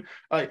subscribing.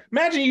 Like,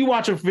 imagine you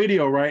watch a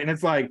video, right? And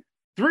it's like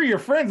 3 of your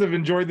friends have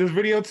enjoyed this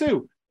video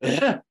too.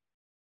 That's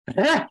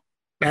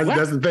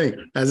the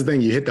thing. That's the thing.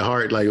 You hit the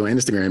heart, like on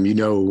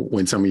Instagram,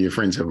 when some of your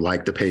friends have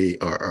liked a page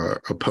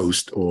or a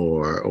post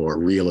or a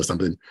reel or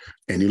something,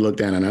 and you look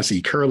down and I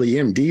see Curly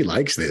MD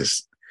likes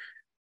this.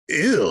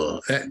 Ew.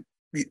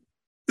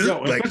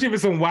 Especially if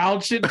it's some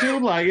wild shit too.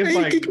 Like, it's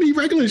like, it could be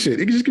regular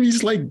shit. It could be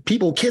just like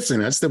people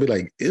kissing. I'd still be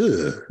like,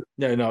 ew.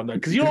 No,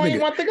 because you don't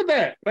even want to think of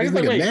that. Like, it's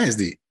like, wait,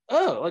 nasty.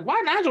 Oh, like, why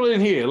Nigel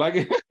in here?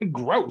 Like,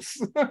 gross.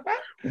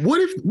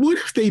 What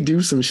if they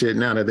do some shit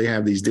now that they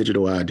have these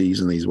digital IDs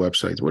and these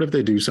websites? What if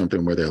they do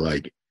something where they're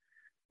like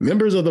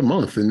members of the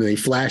month and they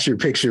flash your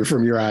picture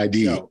from your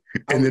ID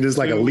and then it's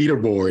like a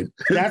leaderboard.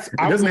 It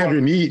doesn't have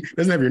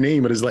your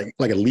name, but it's like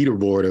a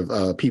leaderboard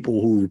of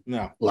people who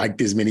like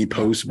this many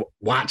posts,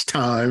 watch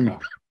time.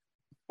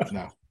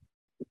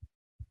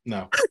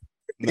 No.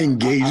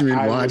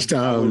 Engagement, watch time.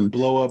 I would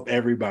blow up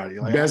everybody.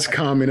 Like, best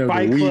comment of the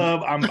week. Fight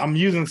Club. I'm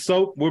using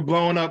soap. We're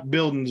blowing up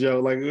buildings, Joe.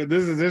 Like,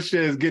 this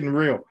shit is getting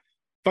real.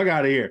 Fuck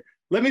out of here.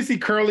 Let me see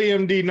Curly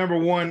MD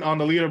 #1 on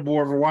the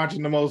leaderboard for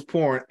watching the most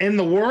porn in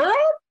the world,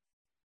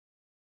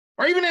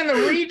 or even in the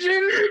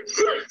region,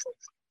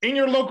 in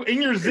your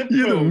zip code.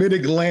 You're the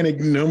Mid-Atlantic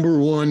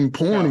 #1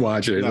 porn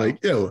watcher.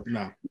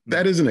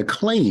 That isn't a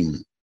claim.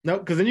 No,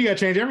 because then you got to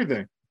change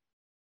everything.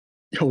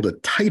 You hold a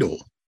title.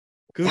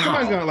 Because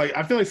somebody's gonna, like,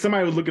 I feel like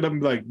somebody would look it up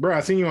and be like, bro, I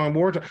seen you on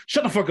Wartime.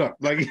 Shut the fuck up.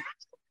 Like,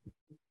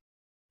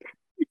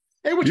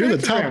 hey, what's you're your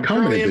the Instagram? top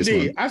comment this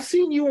month. I've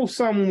seen you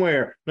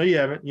somewhere. No, you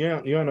haven't.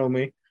 You don't know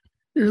me.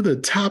 You're the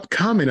top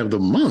comment of the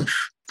month.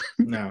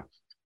 No.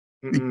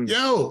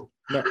 Yo.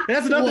 No.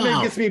 That's another thing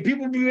that gets me.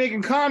 People be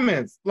making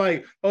comments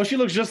like, oh, she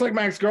looks just like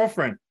my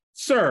ex-girlfriend.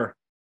 Sir,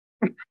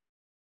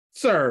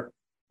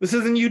 this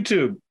isn't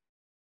YouTube.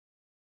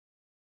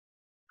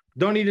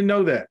 Don't need to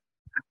know that.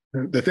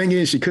 The thing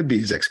is, she could be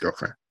his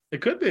ex-girlfriend.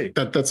 It could be.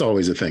 That's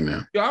always a thing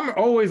now. Yeah, I'm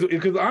always,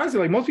 because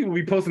honestly, like, most people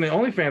be posting their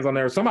OnlyFans on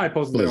there. Or somebody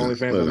posting their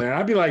OnlyFans on there. And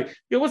I'd be like,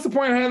 yo, what's the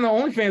point of having the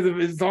OnlyFans if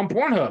it's on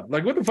Pornhub?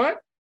 Like, what the fuck?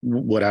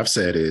 What I've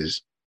said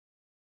is,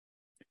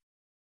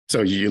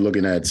 so you're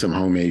looking at some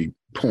homemade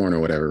porn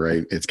or whatever,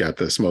 right? It's got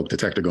the smoke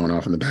detector going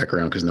off in the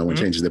background because no one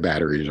changes the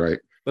batteries, right?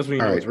 That's when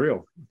you know it's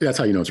real. That's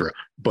how you know it's real.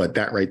 But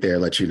that right there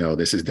lets you know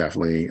this is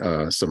definitely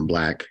some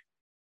black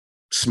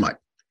smut.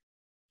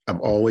 I've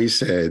always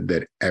said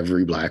that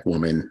every black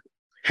woman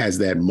has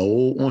that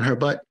mole on her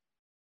butt.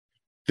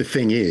 The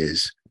thing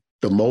is,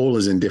 the mole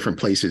is in different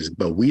places,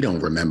 but we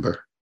don't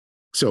remember.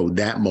 So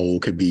that mole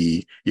could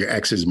be your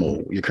ex's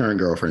mole, your current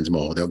girlfriend's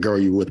mole, the girl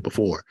you were with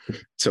before.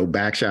 So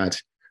back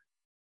shots,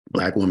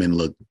 black women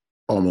look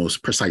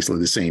almost precisely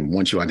the same.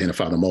 Once you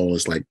identify the mole,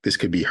 it's like, this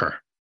could be her.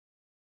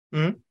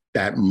 Mm-hmm.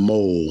 That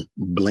mole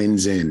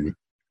blends in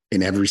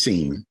every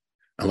scene,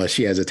 unless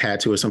she has a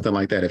tattoo or something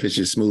like that. If it's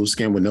just smooth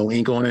skin with no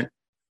ink on it,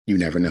 you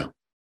never know.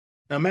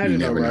 Now imagine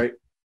that, right?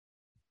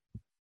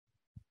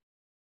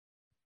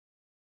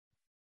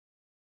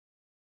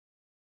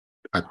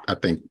 I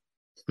think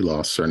we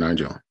lost Sir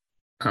Nigel.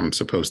 I'm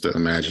supposed to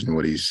imagine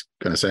what he's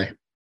going to say.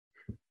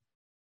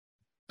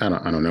 I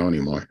don't know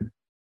anymore.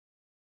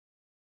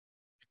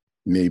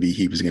 Maybe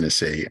he was going to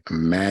say,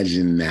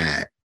 imagine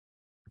that.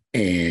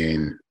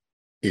 And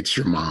it's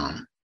your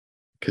mom,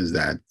 because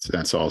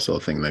that's also a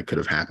thing that could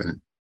have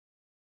happened.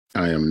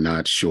 I am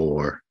not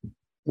sure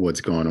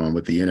what's going on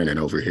with the internet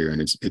over here.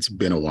 And it's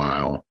been a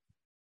while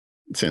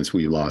since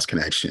we lost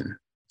connection.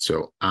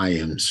 So I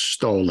am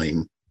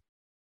stalling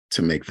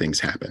to make things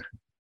happen.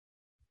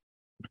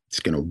 It's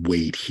going to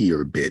wait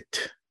here a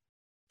bit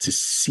to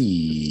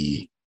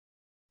see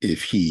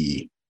if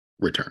he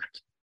returns.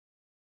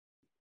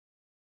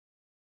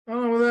 I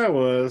don't know what that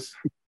was.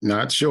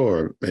 Not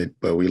sure,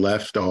 but we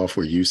left off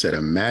where you said,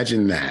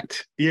 imagine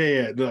that.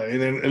 Yeah. No,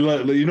 and then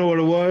look, you know what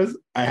it was?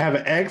 I have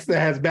an ex that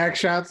has back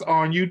shots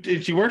on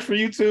YouTube. She works for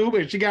YouTube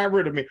and she got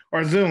rid of me,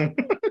 or Zoom.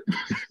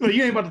 So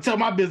you ain't about to tell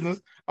my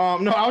business.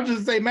 No, I was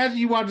just say, imagine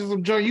you watching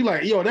some junk. You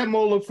like, yo, that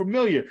mole look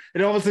familiar.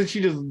 And all of a sudden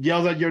she just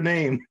yells out your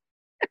name.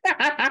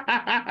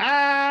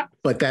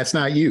 But that's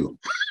not you.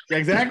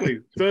 Exactly.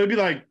 So it'd be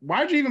like,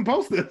 why'd you even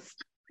post this?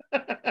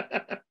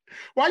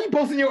 Why are you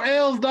posting your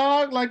L's,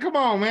 dog? Like, come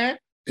on, man.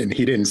 And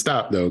he didn't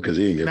stop though, because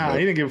he didn't give a fuck.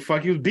 He didn't give a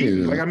fuck. He was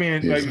beating. Like, I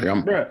mean, like,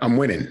 I'm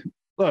winning.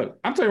 Look,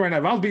 I'm telling you right now,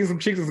 if I was beating some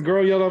chicks and some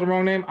girl yelled out the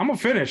wrong name, I'm gonna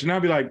finish. And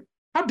I'll be like,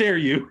 how dare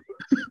you?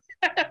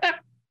 How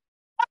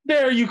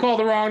dare you call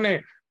the wrong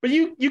name? But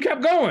you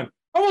kept going.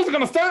 I wasn't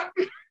gonna stop.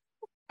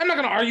 I'm not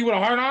gonna argue with a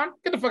heart on.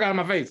 Get the fuck out of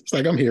my face. It's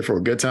like I'm here for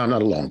a good time,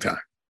 not a long time.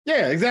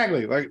 Yeah,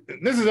 exactly. Like,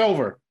 this is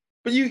over.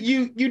 But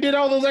you did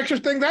all those extra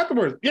things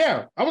afterwards.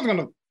 Yeah, I wasn't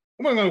gonna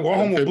go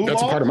home with blue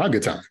That's balls. a part of my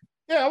good time.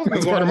 Yeah, I was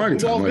gonna go home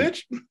with blue balls,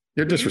 bitch.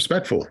 You're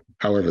disrespectful.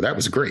 However, that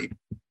was great.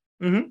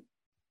 Mm-hmm.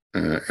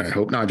 I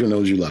hope Nigel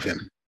knows you love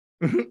him.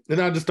 Then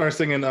I'll just start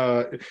singing,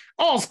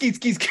 skeet.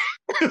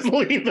 Just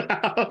leave the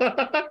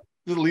house.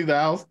 Just leave the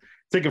house.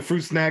 Take a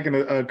fruit snack and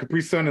a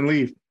Capri Sun and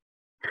leave.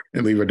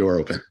 And leave a door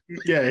open.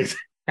 Yeah.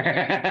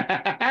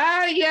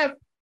 Yes.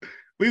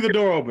 Leave the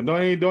door open.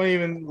 Don't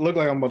even look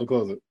like I'm about to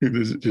close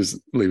it. Just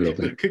leave it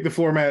open. Kick the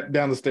floor mat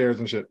down the stairs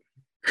and shit.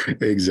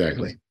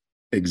 Exactly.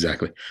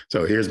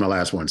 So here's my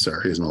last one, sir.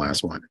 Here's my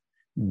last one.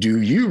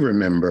 Do you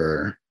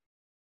remember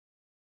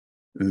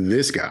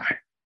this guy?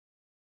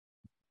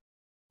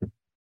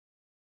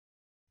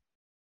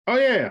 Oh,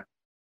 yeah.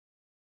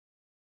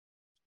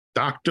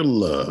 Dr.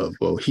 Love.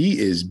 Well, he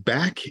is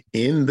back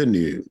in the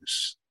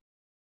news.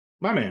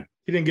 My man.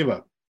 He didn't give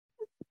up.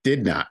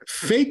 Did not.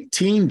 Fake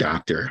teen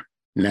doctor,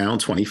 now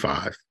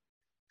 25,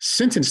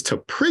 sentenced to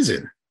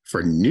prison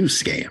for new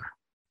scam.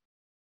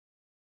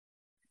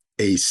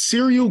 A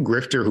serial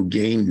grifter who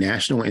gained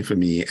national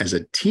infamy as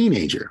a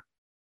teenager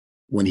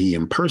when he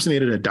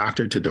impersonated a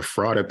doctor to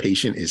defraud a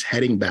patient is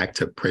heading back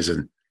to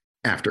prison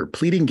after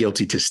pleading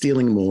guilty to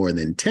stealing more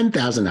than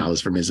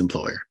 $10,000 from his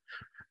employer.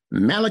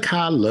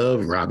 Malachi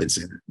Love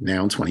Robinson,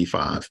 now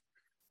 25,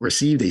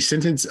 received a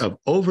sentence of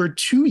over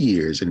 2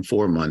 years and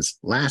 4 months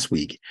last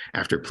week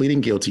after pleading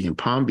guilty in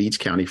Palm Beach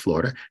County,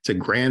 Florida, to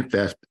grand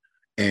theft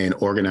and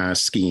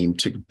organized scheme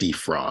to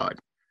defraud.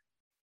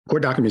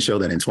 Court documents show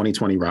that in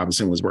 2020,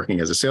 Robinson was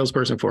working as a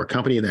salesperson for a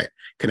company that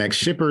connects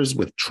shippers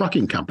with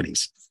trucking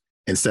companies.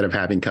 Instead of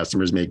having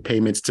customers make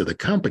payments to the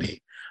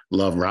company,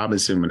 Love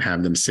Robinson would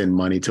have them send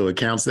money to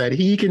accounts that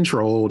he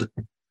controlled.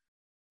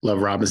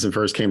 Love Robinson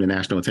first came to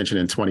national attention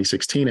in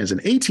 2016 as an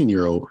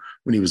 18-year-old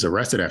when he was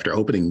arrested after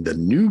opening the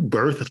New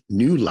Birth,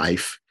 New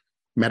Life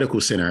Medical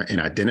Center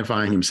and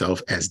identifying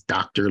himself as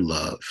Dr.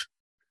 Love.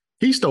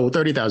 He stole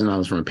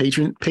 $30,000 from a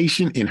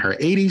patient in her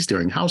 80s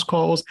during house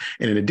calls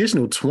and an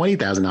additional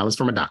 $20,000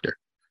 from a doctor.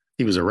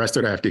 He was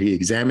arrested after he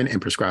examined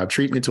and prescribed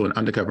treatment to an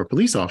undercover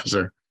police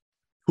officer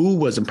who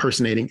was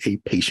impersonating a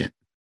patient.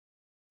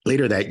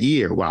 Later that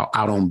year, while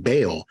out on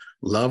bail,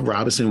 Love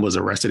Robinson was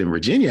arrested in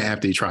Virginia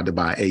after he tried to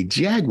buy a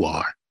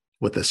Jaguar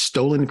with a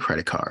stolen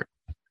credit card.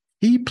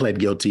 He pled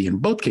guilty in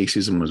both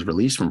cases and was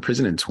released from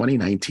prison in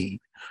 2019.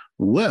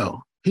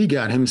 Well, he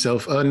got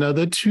himself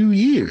another 2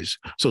 years.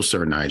 So,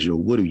 Sir Nigel,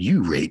 what do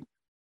you rate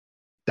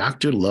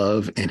Dr.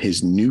 Love and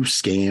his new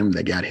scam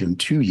that got him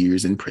 2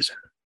 years in prison?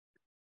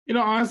 You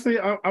know, honestly,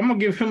 I'm going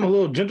to give him a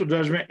little gentle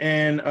judgment,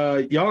 and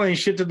y'all ain't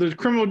shit to the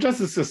criminal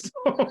justice system.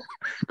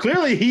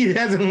 Clearly, he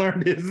hasn't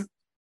learned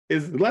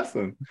his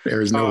lesson.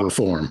 There is no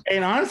reform.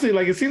 And honestly,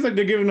 like, it seems like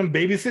they're giving him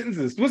baby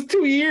sentences. What's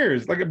 2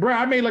 years? Like, bro,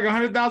 I made like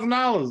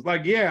 $100,000.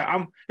 Like,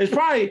 yeah, it's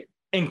probably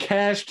in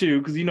cash too,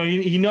 because, you know,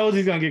 he knows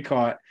he's going to get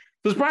caught.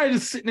 So it's probably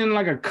just sitting in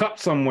like a cup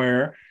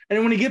somewhere. And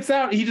then when he gets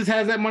out, he just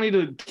has that money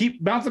to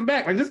keep bouncing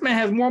back. Like, this man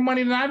has more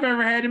money than I've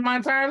ever had in my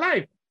entire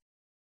life.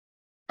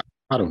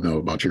 I don't know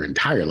about your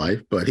entire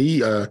life, but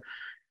he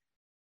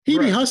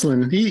be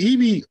hustling.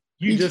 He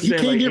just said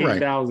can't like get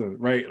 8,000,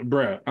 right,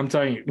 bruh? I'm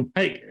telling you,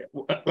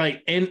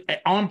 like in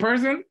on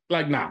person,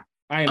 like nah.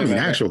 I mean,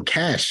 actual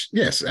cash.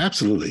 Yes,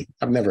 absolutely.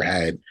 I've never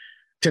had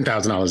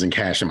 $10,000 in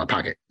cash in my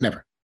pocket.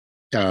 Never.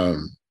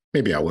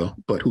 Maybe I will,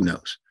 but who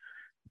knows?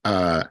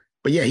 But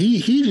yeah,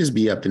 he just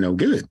be up to no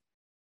good.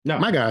 No,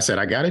 my guy said,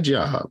 I got a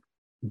job,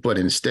 but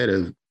instead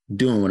of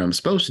doing what I'm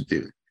supposed to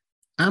do,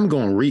 I'm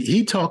going to read.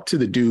 He talked to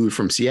the dude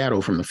from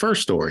Seattle from the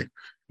first story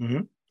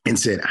and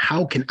said,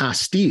 how can I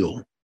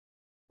steal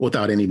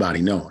without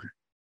anybody knowing.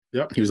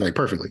 Yep. He was like,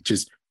 perfectly,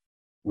 just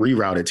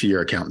reroute it to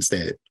your account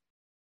instead.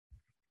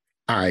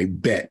 I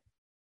bet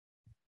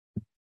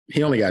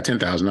he only got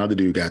 10,000. The other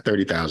dude got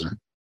 30,000.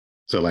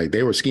 So like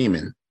they were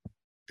scheming.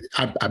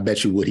 I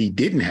bet you what he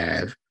didn't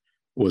have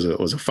was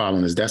a file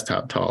on his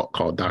desktop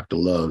called Dr.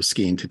 Love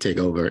scheme to take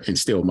over and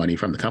steal money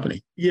from the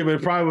company. Yeah, but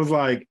it probably was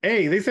like,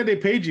 hey, they said they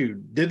paid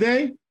you. Did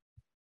they?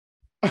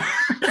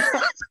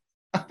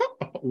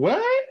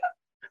 What?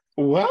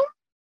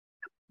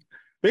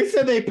 They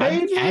said they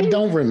paid you? I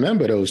don't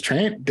remember those.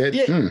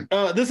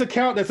 This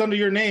account that's under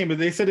your name,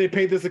 they said they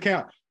paid this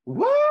account.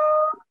 What?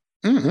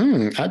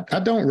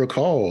 I don't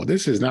recall.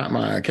 This is not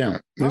my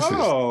account.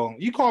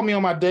 You called me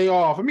on my day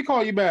off. Let me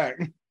call you back.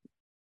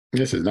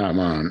 This is not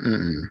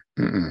mine.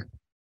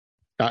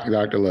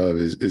 Dr. Love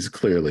is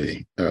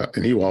clearly,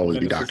 and he will always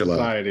be Dr.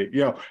 Love. Yo,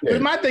 yeah.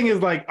 But my thing is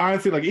like,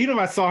 honestly, like even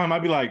if I saw him,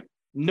 I'd be like,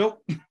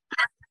 nope.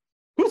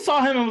 Who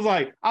saw him and was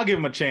like, I'll give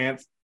him a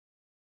chance?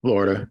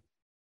 Florida.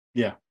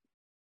 Yeah.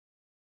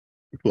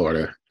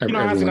 Florida.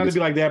 Honestly, not to be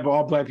like that, but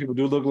all black people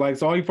do look like.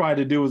 So all he probably had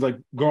to do was like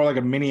grow like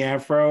a mini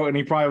afro, and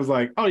he probably was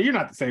like, "Oh, you're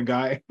not the same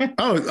guy." I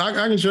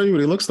can show you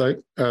what he looks like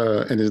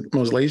in his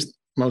most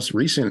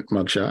recent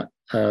mugshot.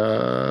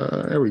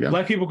 There we go.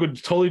 Black people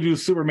could totally do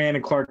Superman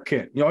and Clark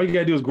Kent. All you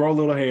gotta do is grow a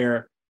little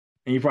hair,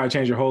 and you probably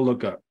change your whole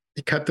look up.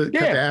 You cut the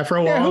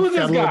afro off. Who is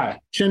this guy?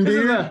 Chin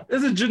beard.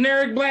 This is a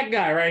generic black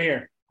guy right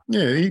here.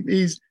 Yeah,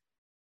 he's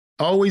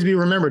always be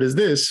remembered as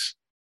this.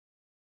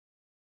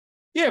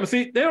 Yeah, but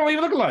see, they don't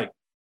even look alike.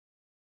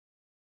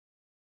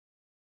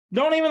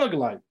 Don't even look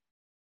alike.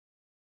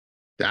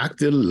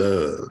 Dr.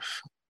 Love.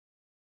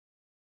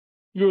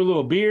 You a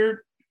little beard.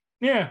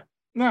 Yeah.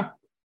 No.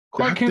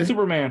 Clark Kent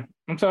Superman.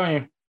 I'm telling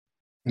you.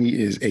 He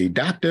is a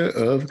doctor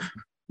of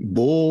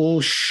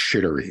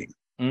bullshittery.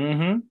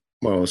 Mm-hmm.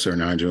 Well, Sir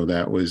Nigel,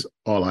 that was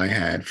all I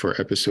had for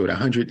episode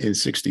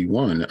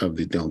 161 of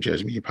the Don't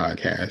Judge Me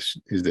podcast.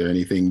 Is there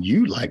anything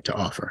you'd like to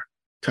offer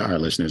to our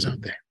listeners out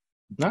there?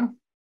 No.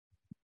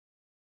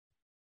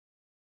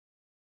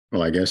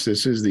 Well, I guess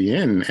this is the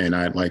end, and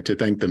I'd like to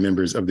thank the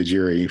members of the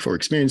jury for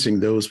experiencing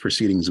those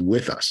proceedings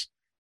with us.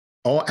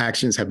 All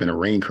actions have been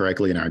arraigned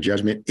correctly, and our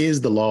judgment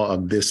is the law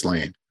of this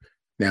land.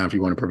 Now, if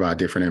you want to provide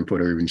different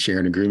input or even share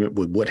an agreement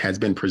with what has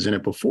been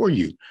presented before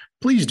you,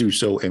 please do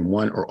so in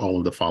one or all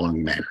of the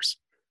following manners.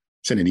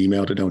 Send an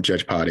email to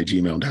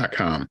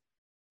don'tjudgepod@gmail.com.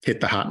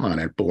 Hit the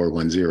hotline at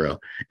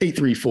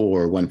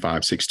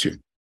 410-834-1562.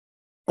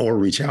 Or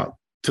reach out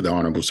to the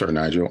Honorable Sir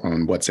Nigel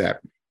on WhatsApp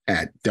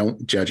at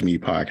Don't Judge Me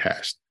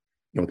Podcast.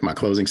 And with my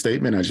closing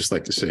statement, I just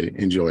like to say,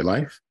 enjoy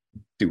life.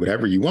 Do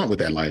whatever you want with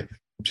that life,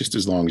 just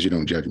as long as you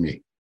don't judge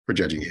me for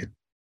judging it.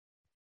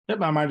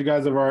 Yep, I remind you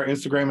guys of our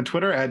Instagram and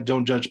Twitter at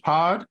Don't Judge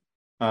Pod.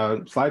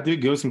 Slide through,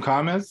 give us some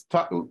comments,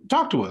 talk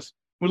to us.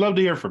 We'd love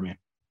to hear from you.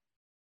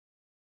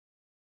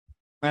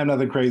 I have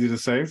nothing crazy to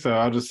say, so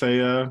I'll just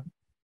say,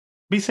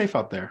 be safe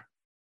out there.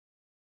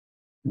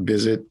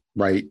 Visit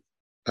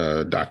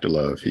Dr.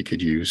 Love. He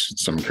could use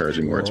some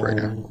encouraging words right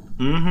now.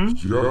 Mm-hmm.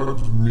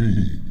 Judge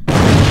me.